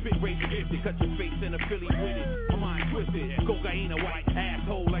 Lord. Spit razor gifted, cut your face in a Philly with it. My mind twisted, cocaine a white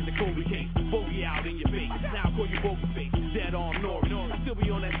asshole like the Kobe case. Bogey out in your face, now I call you bogey face. Dead arm Nori, I still be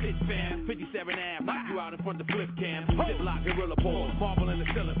on that shit, fam. 57 Ave, knock you out in front of the flip cam. Ziploc, gorilla pause, marble in the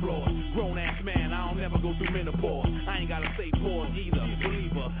cellar floor. Grown ass man, I don't never go through menopause. I ain't gotta say pause either.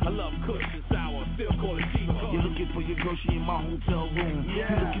 Believer, I love kush and sour, still call it cheaper. You're looking for your girl, she in my hotel room. Yeah.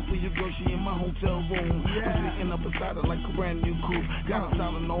 You're looking for your girl, she in my hotel room. Yeah. I'm sitting up beside her like a brand new coupe. Got her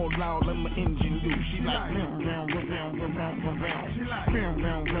sounding all loud like my engine do. She like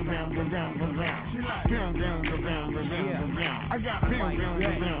I got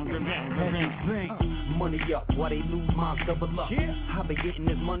money up, while they lose my double up. Yeah. I've been getting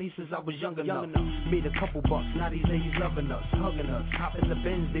this money since I was young enough. Made a couple bucks, now these ladies loving us, hugging us. Hop in the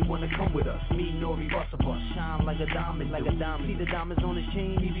Benz, they wanna come with us. Me, Nori, bust a bus, shine like a diamond, like a diamond. See the diamonds on his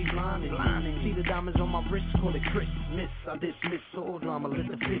chain, he be blinding. See the diamonds on my wrist, call it Christmas. I dismiss all drama, let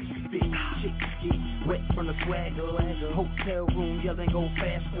the bitch spit. Chicks get wet from the swagger. Hotel room, yelling go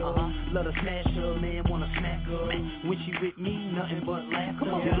faster. Let her smash her, man wanna smack her. When she with me, nothing but laughter.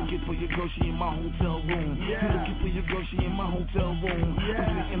 You're looking for your girl, she in my hotel room. Yeah. You're looking for your girl, she in my hotel room. Yeah.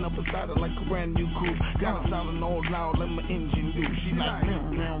 I'm sitting up beside her like a brand new coupe. Got her sounding all loud like my engine do. She like I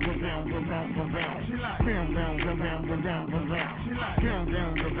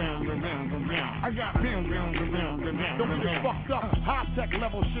got don't get fucked up. High tech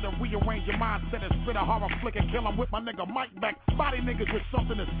level shit and rearrange your mindset and spit a horror flick and kill him with my nigga Mike Beck. Body niggas with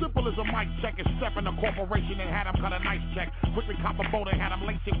something as simple as a mic check and step in the corporation and had him cut a nice check. Quickly cop a boat and had him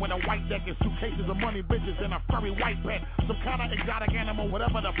lace it with a white deck and suitcases of money, bitches and a furry white pet. Some kind of exotic animal,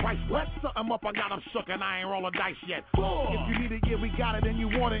 whatever the price. Let something up, I got him shook and I ain't rolling dice yet. If you need it, yeah, we got it and you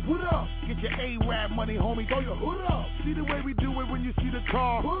want it. What up? Get your A-Rab money, homie. Throw your hood up. See the way we do it when you see the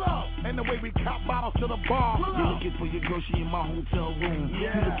car. Pull up. And the way we cop bottles to the bar. You're looking for your girl, she in my hotel room.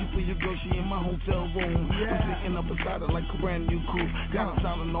 Yeah. You're looking for your girl, she in my hotel room. I'm sitting up beside her like a brand new coupe. Got her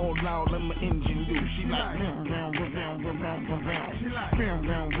sounding all loud, let my engine do. She like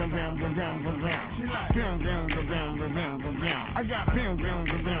I got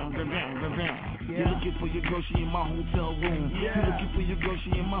You looking for your girl, she in my hotel room. You looking for your girl,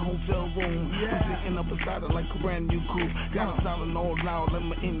 she in my hotel room. I'm sitting up beside her like a brand new coupe. Got her sounding all loud, let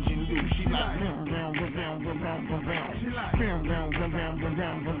my engine do. She like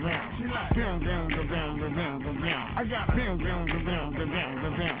I got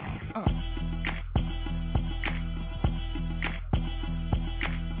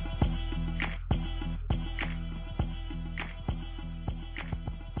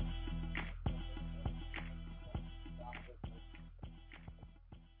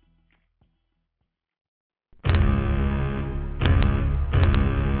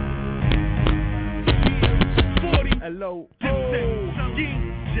Hello.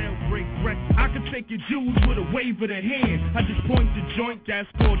 Jailbreak wreck. I can take your jewels with a wave of the hand. I just point the joint, that's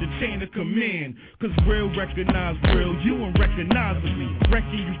called the chain of command. Cause real recognize real, you unrecognizably.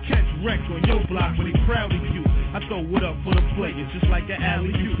 Wrecking you catch wreck on your block when they proud of you. I throw it up for the players, just like an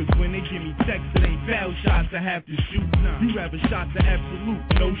alley-oop. Cause when they give me text, it ain't foul shots I have to shoot. You have a shot to absolute,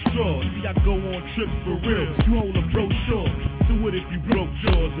 no straw. See, I go on trips for real. You hold a brochure. So what if you broke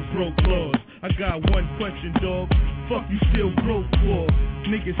jaws or broke claws? I got one question, dog. Fuck you still broke for?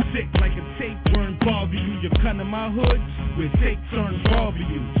 Niggas sick like a tape burn barbecue. You come to my hood where tape turns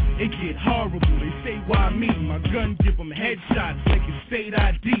barbecue. It get horrible. They say why me? My gun give them headshots like a state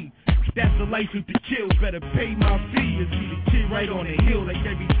ID. That's the license to kill. Better pay my fee. You see the kid right on the hill like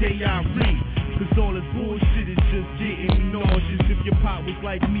every day I read. Cause all this bullshit is just getting me nauseous. If your pot was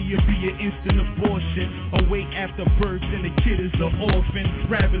like me, it'd be an instant abortion. Or wait after birth and the kid is an orphan.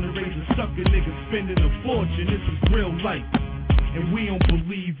 Grabbing to raise a sucker nigga spending a fortune. This is real life. And we don't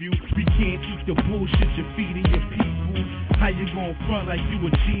believe you. We can't eat the bullshit you're feeding your people. How you gon' front like you a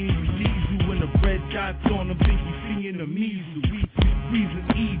G and you diesel when the red dots on them think you seeing the measles. We squeezing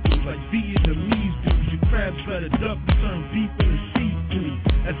evil like Vietnamese dudes. Your crabs better duck and turn beef into seafood.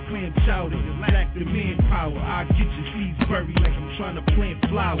 That's clam chowder, lack the manpower. I get your seeds buried like I'm trying to plant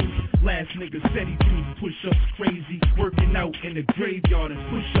flowers. Last nigga said he do push-ups crazy. Working out in the graveyard and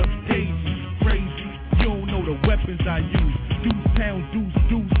push-ups daisy. Crazy, you don't know the weapons I use. Deuce pound,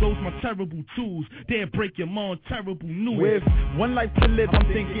 deuce, those my terrible tools. They'll break your mom, terrible news. With one life to live, I'm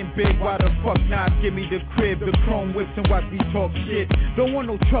thinking big. Why the fuck not? Give me the crib, the chrome whips, and watch me talk shit. Don't want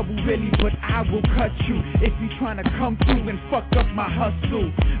no trouble really, but I will cut you if you tryna come through and fuck up my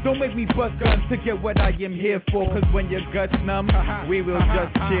hustle. Don't make me bust guns to get what I am here for. Cause when your guts numb, we will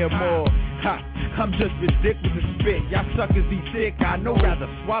just cheer more. I'm just ridiculous with the spit. Y'all suckers be sick, I know rather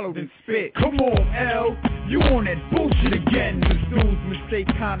swallow than spit. Come on, L, you on that bullshit again. This dude's mistake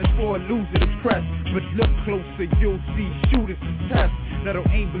kind is for a loser to press. But look closer, you'll see shooters to test. That'll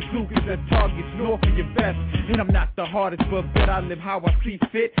aim bazookas at targets north of your vest. And I'm not the hardest, but bet I live how I see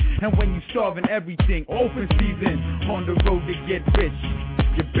fit. And when you starving everything, open season, on the road to get rich.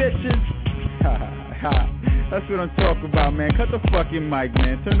 You bitches, that's what I'm talking about, man. Cut the fucking mic,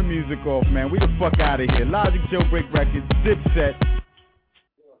 man. Turn the music off, man. We the fuck out of here. Logic, Jailbreak Records, Dipset.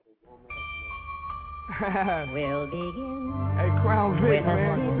 We'll begin. Hey, Crown Vic,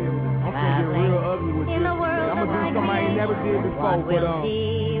 man. I'm gonna get real ugly with this. I'm gonna do something I ain't never did before, but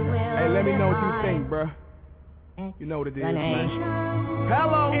hey, let me know what you think, bruh. You know what it is, man.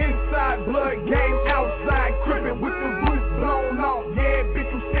 Hello, inside blood game, outside crippin' with the roof blown off. Yeah,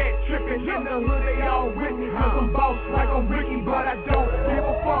 bitch, you said trippin'. In the hood, they all with me. Cause I'm boss like I'm Ricky, but I don't give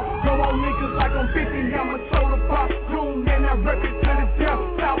a fuck. Go on niggas like I'm 50, I'm a soda pop. Doom, and I rep it to the death.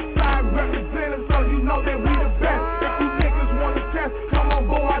 Southside representing, so you know that we the best. If you niggas wanna test, come on,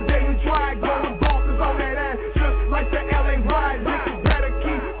 boy, I dare you try. Go with bosses on that ass, just like the LA ride. Niggas better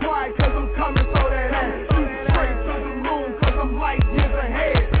keep quiet, cause I'm coming for that ass. Shoot straight to the moon, cause I'm light years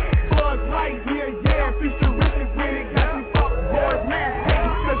ahead. Blood light year, yeah, futuristic with it. Got me fuck boys mad,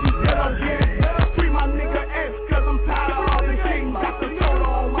 hating cause you still don't get it. Free my nigga S, cause I'm tired of all this shit. Got the soda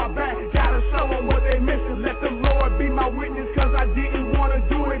on my back, gotta show them what they missing. Let the Lord be my witness, cause I didn't wanna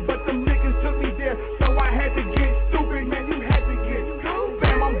do it, but them niggas took me there, so I had to get stupid, man, you had to get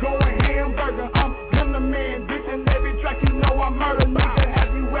fam, I'm going hamburger, I'm the man, bitch, and every track you know I murder, nigga,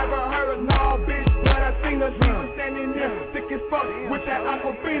 have you ever heard of no bitch, but I seen her, she was standing there, thick as fuck, with that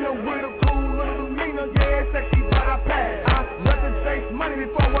aquafina, with a cool little demeanor, yeah, sexy, but I pass, I'd rather chase money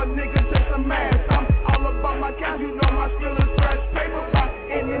before a nigga chase a mask, I'm all about my cash, you know my skill is fresh paper, by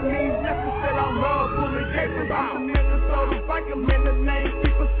any means necessary, I love pulling capers, I'm the Minnesota biker, man, the name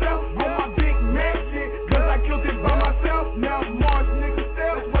speak for self, on my big man shit, cause I killed it by myself, now Mars nigga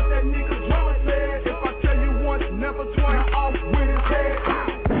sells, what that nigga drama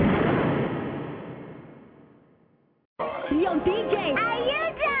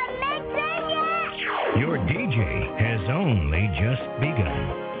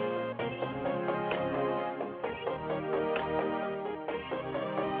begun.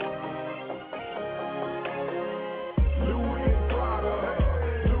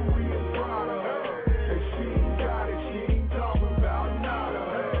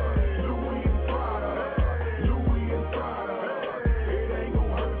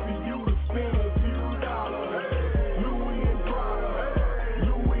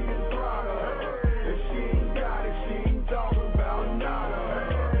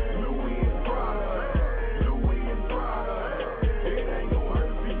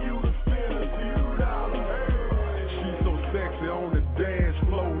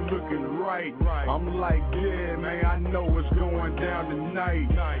 I'm like, yeah, man, I know what's going down tonight.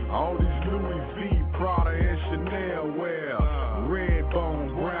 All these Louis V, Prada, and Chanel wear. Red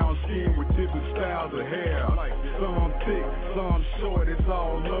bone, brown skin with different styles of hair. Some thick, some short, it's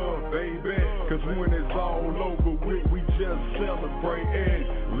all love, baby. Cause when it's all over with, we just celebrate.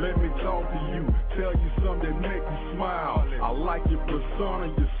 And let me talk to you, tell you something that make you smile. I like your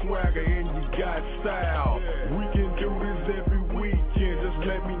persona, your swagger, and you got style. We can do this every weekend, just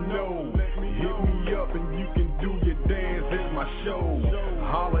let me know. Hit me up and you can do your dance at my show.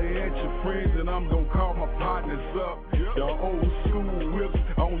 Holler at your friends and I'm gonna call my partners up. The old school whips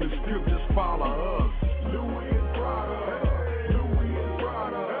on the strip, just follow us. Louis and Prada, Louis and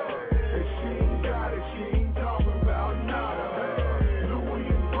Prada. If she ain't got it, she ain't talking about nada. Louis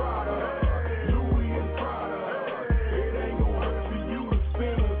and Prada, Louis and Prada. It ain't gonna hurt for you to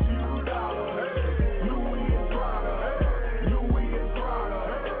spend a few dollars. Louis and Prada, Louis and Prada.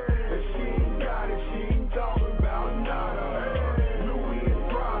 If she ain't got it, she ain't talking about nada. Louis and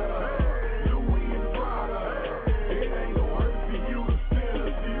Prada, Louis and Prada. It ain't gonna hurt for you to spend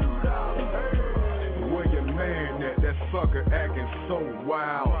a few dollars. Where your man at? That sucker acting so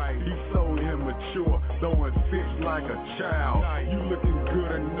wild. He so immature, throwing fits like a child. You looking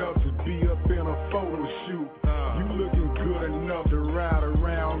good enough to be up in a photo shoot. You looking good enough to ride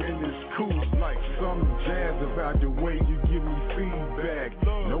around in this coupe. Like some jazz about the way you give me feedback.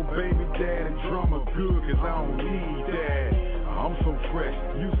 No baby daddy drama good, cause I don't need that. I'm so fresh,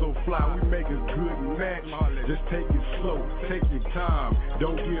 you so fly, we make a good match. Just take it slow, take your time,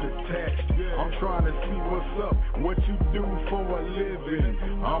 don't get attached. I'm trying to see what's up, what you do for a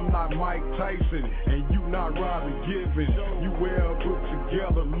living. I'm not Mike Tyson, and you not Robbie Givens. You well put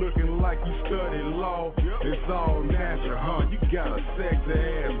together, looking like you studied law. It's all natural, huh? You got a sexy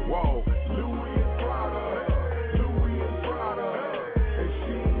ass walk. Louis and Prada, Louis and Prada. If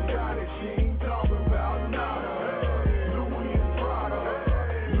she ain't got it, she ain't talking about nada. Louis and Prada,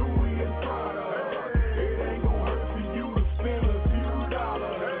 Louis and Prada. It ain't gonna hurt for you to spend a few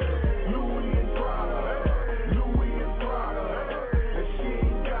dollars. Louis and Prada, Louis and Prada. If she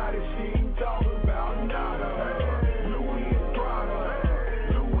ain't got it, she ain't talking about nada. Louis and Prada,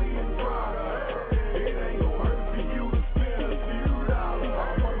 Louis and Prada. It ain't gonna hurt for you to spend a few dollars.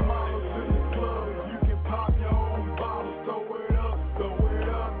 All my models in the club, you can pop your own bottles. Throw it up, throw it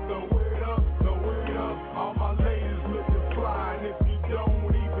up, throw it up, throw it up. All my ladies looking fly, and if you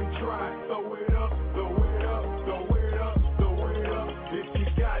don't even try, throw it up, throw it up, throw it up, throw it up. If you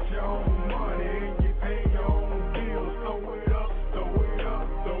got your own money and you pay your own bills, throw it up, throw it up,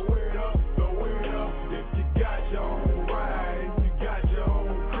 throw it up, throw it up. If you got your own ride and you got your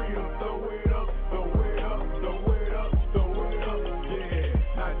own crib, throw it up, throw it up, throw it up, throw it up. Yeah,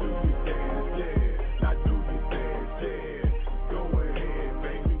 now do your dance, yeah, now do your dance, yeah. Go ahead,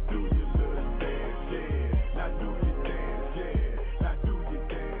 baby, do your little dance, yeah. Now do your dance, yeah, now do your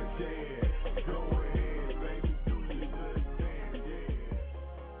dance, yeah. Go ahead, baby, do your little dance, yeah.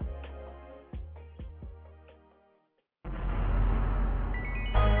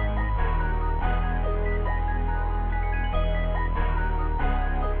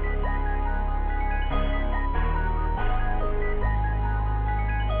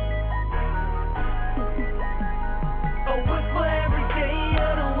 A whip for every day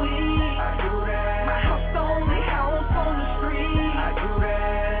of the week. I do that. My house the only house on the street. I do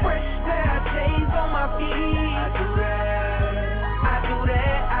that. Fresh pair of J's on my feet. I do that. I do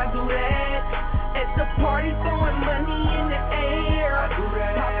that. I do that. At the party throwing money in the air. I do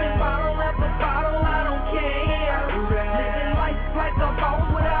that. Popping bottle after bottle, I don't care. I do that. Living life like a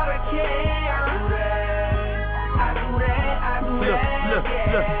boss without a care. I do that. I do that. I do that.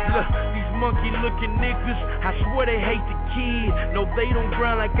 Look, these monkey looking niggas, I swear they hate the kid. No, they don't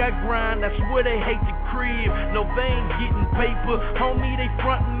grind like I grind, I swear they hate the crib. No, they ain't getting paper, homie, they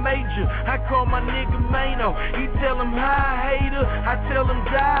frontin' major. I call my nigga Mano, he tell him hi hater, I tell him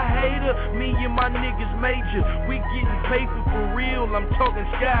die hater. Me and my niggas major, we getting paper for real, I'm talking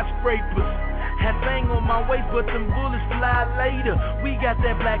skyscrapers. Had thing on my waist, but them bullets fly later. We got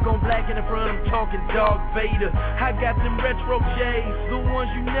that black on black in the front, I'm talking Darth Vader. I got them retro J's, the ones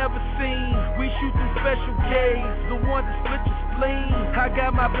you never seen. We shoot them special K's, the ones that split your spleen. I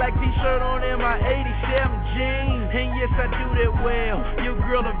got my black t-shirt on and my 87 jeans. And yes, I do that well, your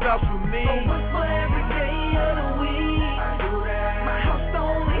girl will vouch for me. So what's for every day of the week? I do that. My house the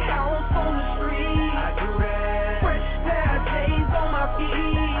only house on the street. I do that. Fresh pair of J's on my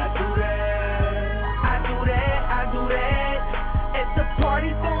feet. I do that. I do that, I do that. At the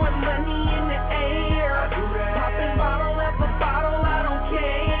party throwing money in the air. I do that. Popping bottle after bottle, I don't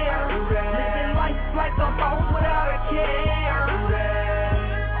care. I do that. Living life like a boss without a care. I do that.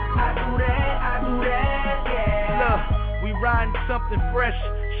 I do that, I do that, yeah. Look, we riding something fresh.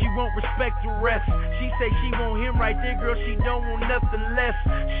 She won't respect the rest. She say she want him right there, girl, she don't want nothing less.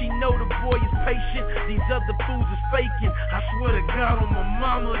 She know the boy is patient, these other fools is faking. I swear to God on my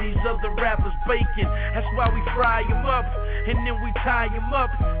mama, these other rappers baking. That's why we fry him up, and then we tie him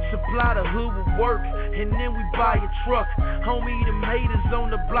up. Supply the hood with work, and then we buy a truck. Homie, them haters on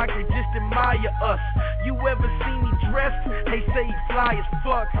the block, they just admire us. You ever see me dressed? They say he fly as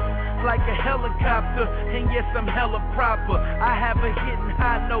fuck, like a helicopter, and yes, I'm hella proper. I have a hitting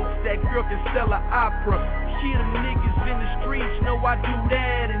high notes, that girl can sell an opera. She them niggas in the streets know I do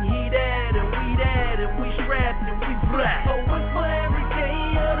that, and he that, and we that, and we strapped, and we black. So what's for every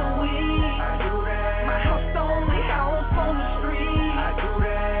day of the week? I do that. My house the only house on the street. I do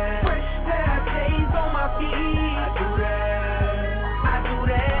that. Fresh pair of J's on my feet. I do that. I do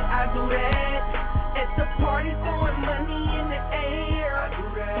that, I do that. At the party throwing money in the air. I do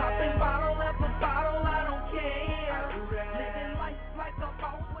that. Popping bottle after bottle, I don't care. I do that. Living life like a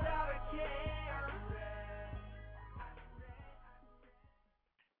boss without a care.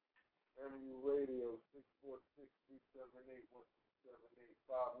 MU Radio 646-378-1278.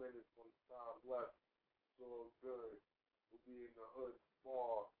 5 minutes on the time left. It's all good. We'll be in the hood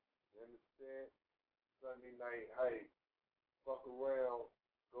tomorrow. You understand? Sunday night hype. Fuck around.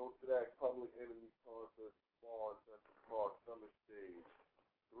 Go to that Public Enemy concert tomorrow at Central Park Summer Stage.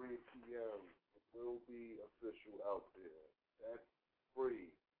 3 p.m. It will be official out there. That's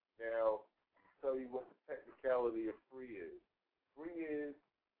free. Now, I'll tell you what the technicality of free is. Free is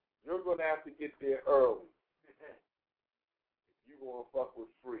you're going to have to get there early if you're going to fuck with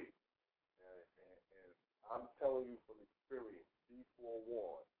free. And I'm telling you from experience, be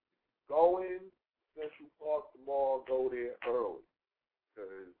forewarned. Go in Central Park tomorrow, go there early.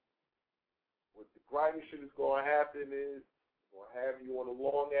 Because what the grimy shit is going to happen is it's going to have you on a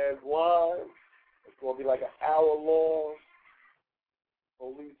long-ass line. It's going to be like an hour long.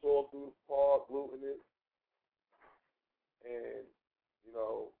 Police all through the park, looting it. And, you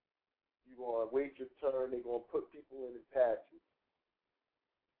know, you're going to wait your turn. They're going to put people in attachments.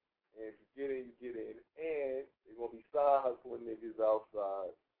 And if you get in, you get in. And they're going to be side hustling niggas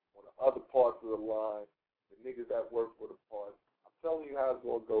outside on the other parts of the line, the niggas that work for the park. I'm telling you how it's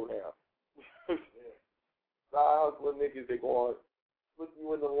going to go down. Side hustling niggas, they're going to put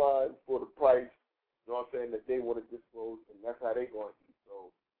you in the line for the price, you know what I'm saying, that they want to disclose, and that's how they're going to eat.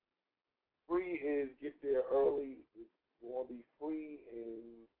 So free is get there early. It's going to be free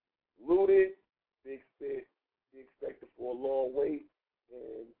and looted. Be expected for a long wait,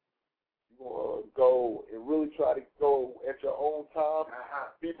 and you're going to go and really try to go at your own time.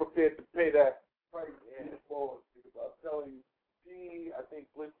 Be prepared to pay that price. I'm telling you, I think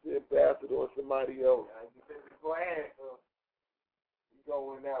Blitz the Ambassador or somebody else. Go ahead. We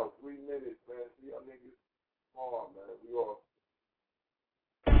going out. 3 minutes, man. See y'all niggas tomorrow, man. We all.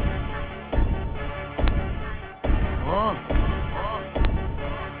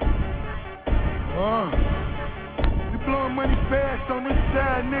 You blowing money fast on this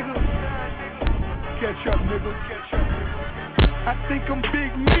side, nigga. Catch up, nigga. Catch up. I think I'm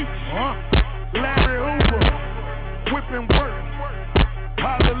Big Meech. Larry Hoover. Whipping work.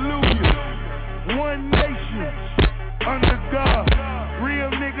 Hallelujah. One nation. Under God.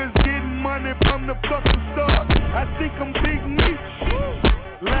 Real niggas getting money from the fucking start. I think I'm Big Meech.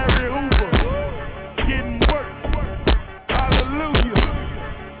 Larry Hoover. Getting work. Hallelujah.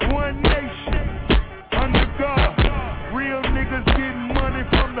 One nation. Under God. Real niggas getting money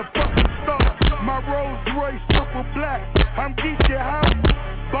from the fucking start. My Rolls Royce triple black. I'm Geechee House.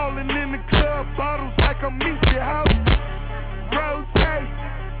 Ballin' in the club, bottles like I'm Meechee House. Rose,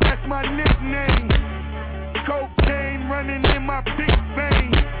 that's my nickname. Cocaine running in my big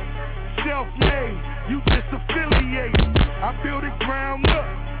vein. Self-made, you just affiliate. I built it ground up,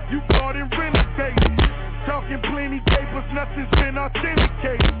 you bought and renovated. Talking plenty papers, nothing's been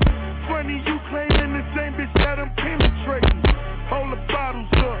authenticated. Funny you claiming the same bitch that I'm penetrating. Hold the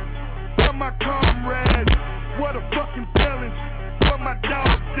bottles up, got my car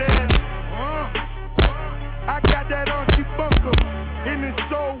that Auntie Bunker. And it's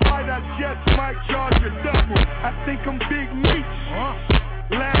so white, I just might charge a double. I think I'm Big Meech,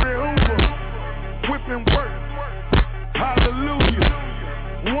 Larry Hoover, whipping work. Hallelujah.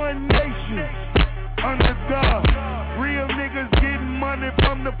 One nation, under God. Real niggas getting money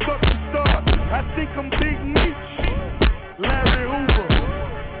from the fucking start. I think I'm Big Meech, Larry Hoover,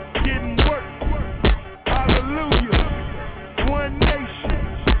 getting work. Hallelujah. One nation,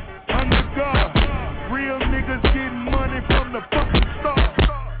 under God. Real niggas getting money from the fucking start.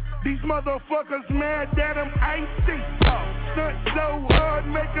 These motherfuckers mad that I'm icy. Stunt so hard,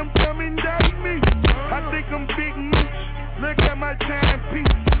 make them come indict me. I think I'm Big Meech. Look at my timepiece.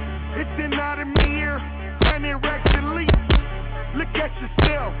 It's an Audemir, 100 racks elite. Look at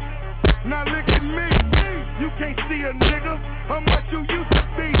yourself. Now look at me. You can't see a nigga how much you used to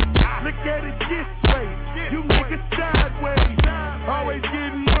be. Look at it this way. You niggas sideways. Always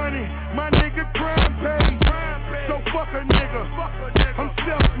getting money. My nigga crime paid. So fuck a nigga. I'm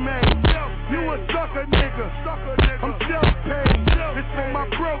self-made. You a sucker nigga. I'm self-paid. It's for my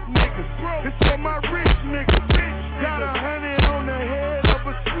broke niggas. It's for my rich niggas. Got 100 on the head of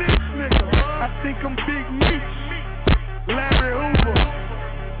a snitch nigga. I think I'm Big Meech, Larry Hoover,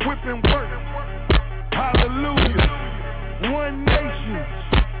 whipping work. Hallelujah. One nation,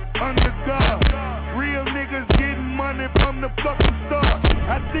 under God. Real niggas getting money from the fucking start.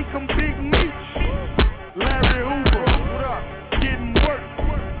 I think I'm Big Meech, Larry Hoover, getting work.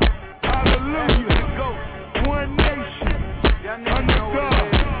 Hallelujah. One nation, under God.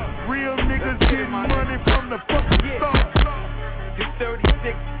 Real niggas getting money from the fucking start. It's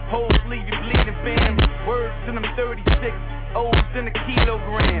 36, whole sleeve, you bleeding fam. Words to them 36, O's in a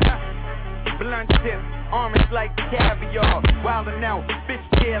kilogram. Blunt tip, orange like caviar. Wildin' out, fish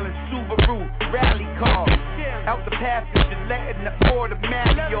tail and Subaru rally car. Out the passenger, letting the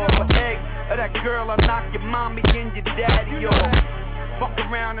automatic off. An egg of that girl, I'll knock your mommy and your daddy off. Fuck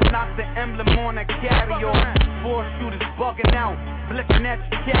around and knock the emblem on that carry-off. 4 shooters bugging out, flicking at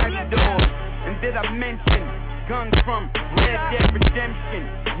your carry door. And did I mention guns from Red Dead Redemption?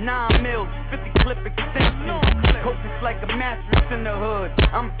 9 mils, 50 clip extension. Coke is like a mattress in the hood.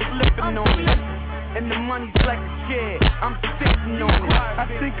 I'm flipping on it. And the money's like a chair. I'm sitting on it. I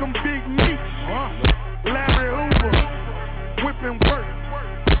think I'm Big Meech, Larry Hoover, whipping work.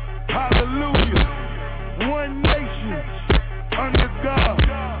 Hallelujah. One nation, under God.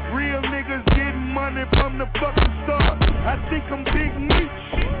 Real niggas getting money from the fucking start. I think I'm Big Meech,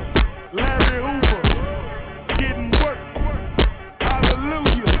 Larry Hoover, getting work.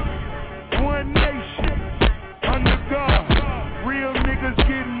 Hallelujah. One nation, under God. Real niggas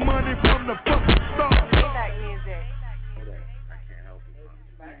getting money from the fucking start.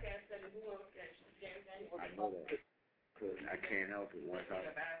 I know that. Cause I can't help it once I.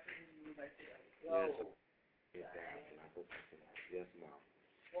 Yes, Mom.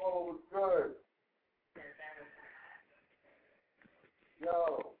 Oh, it's good. Yo.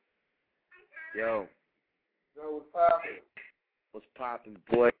 Yo. Yo, what's poppin'? What's poppin',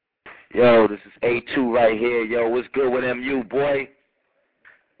 boy? Yo, this is A2 right here. Yo, what's good with MU, boy?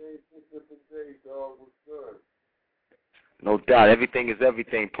 Dog, what's good? No doubt. Everything is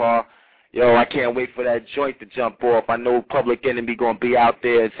everything, Paul. Yo, I can't wait for that joint to jump off. I know Public Enemy going to be out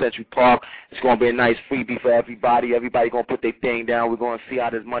there in Central Park. It's going to be a nice freebie for everybody. Everybody going to put their thing down. We're going to see how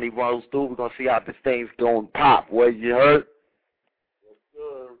this money rolls through. We're going to see how this thing's going to pop. What, you heard? Yes,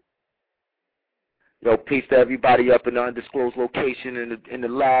 sir. Yo, peace to everybody up in the undisclosed location in the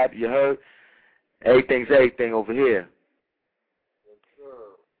lab. You heard? Everything's everything over here. Yes,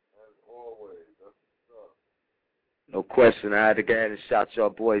 sir. As always. That's what's up. No question. I had to go ahead and shout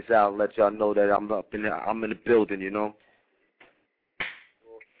y'all boys out and let y'all know that I'm in the building, you know.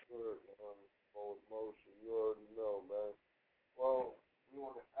 Good, old motion. You already know, man. Well, we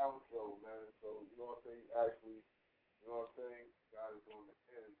on the outro, man. So, you know what I'm saying? Actually, you know what I'm saying? God is on the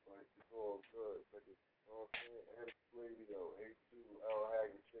end, but it's all good. Like, you know what I'm saying? Ahead Radio, A2, L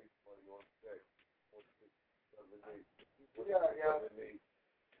Haggard, Chase Money on deck. 1678. Yeah. You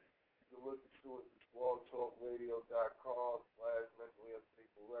can listen to it at blogtalkradio.com/mentally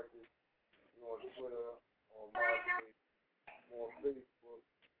unstable records. You're on Twitter, on MySpace, more Facebook,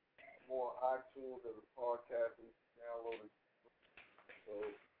 more iTunes as a podcast. You can download it. So,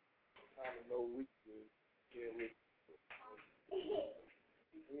 kind of know we can get with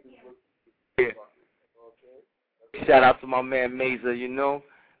Shout out to my man Mazer, you know.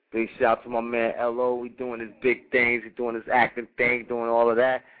 Big shout out to my man LO. He doing his big things. He doing his acting thing, doing all of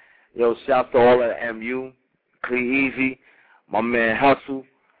that. Yo, shout out to all of the MU. Clee Easy. My man Hustle.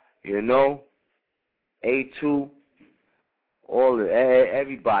 You know. A2. All of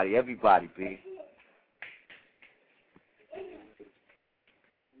everybody, B.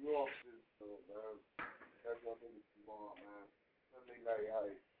 night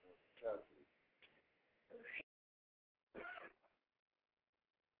hype.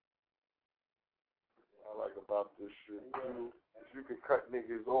 I like about this shit too is you can cut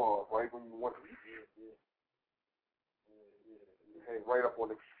niggas off right when you want to. You hang right up on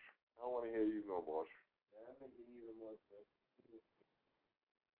the. I don't want to hear you no more. I think you need a more.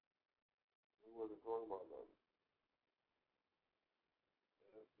 We wasn't talking about that.